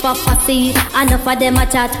 don't check for pussy. Enough of them a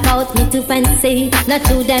chat about me too fancy. Not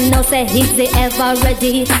to them no say is they ever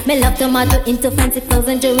ready. Me love tomato into fancy clothes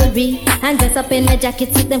and jewelry, and dress up in a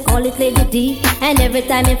jacket suit, them call it Lady D. And every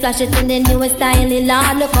time me flash it in the newest style,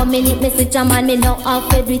 Lord look how me neat, me switch a man, me know how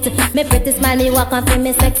to do it. Me pretty smile, me walk and feel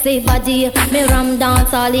me sexy body. Me ram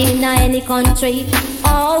dance all in any country.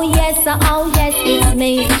 Oh yes, it's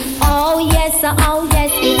me. Oh yes,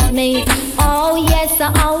 it's me. Oh yes,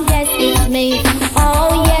 it's me.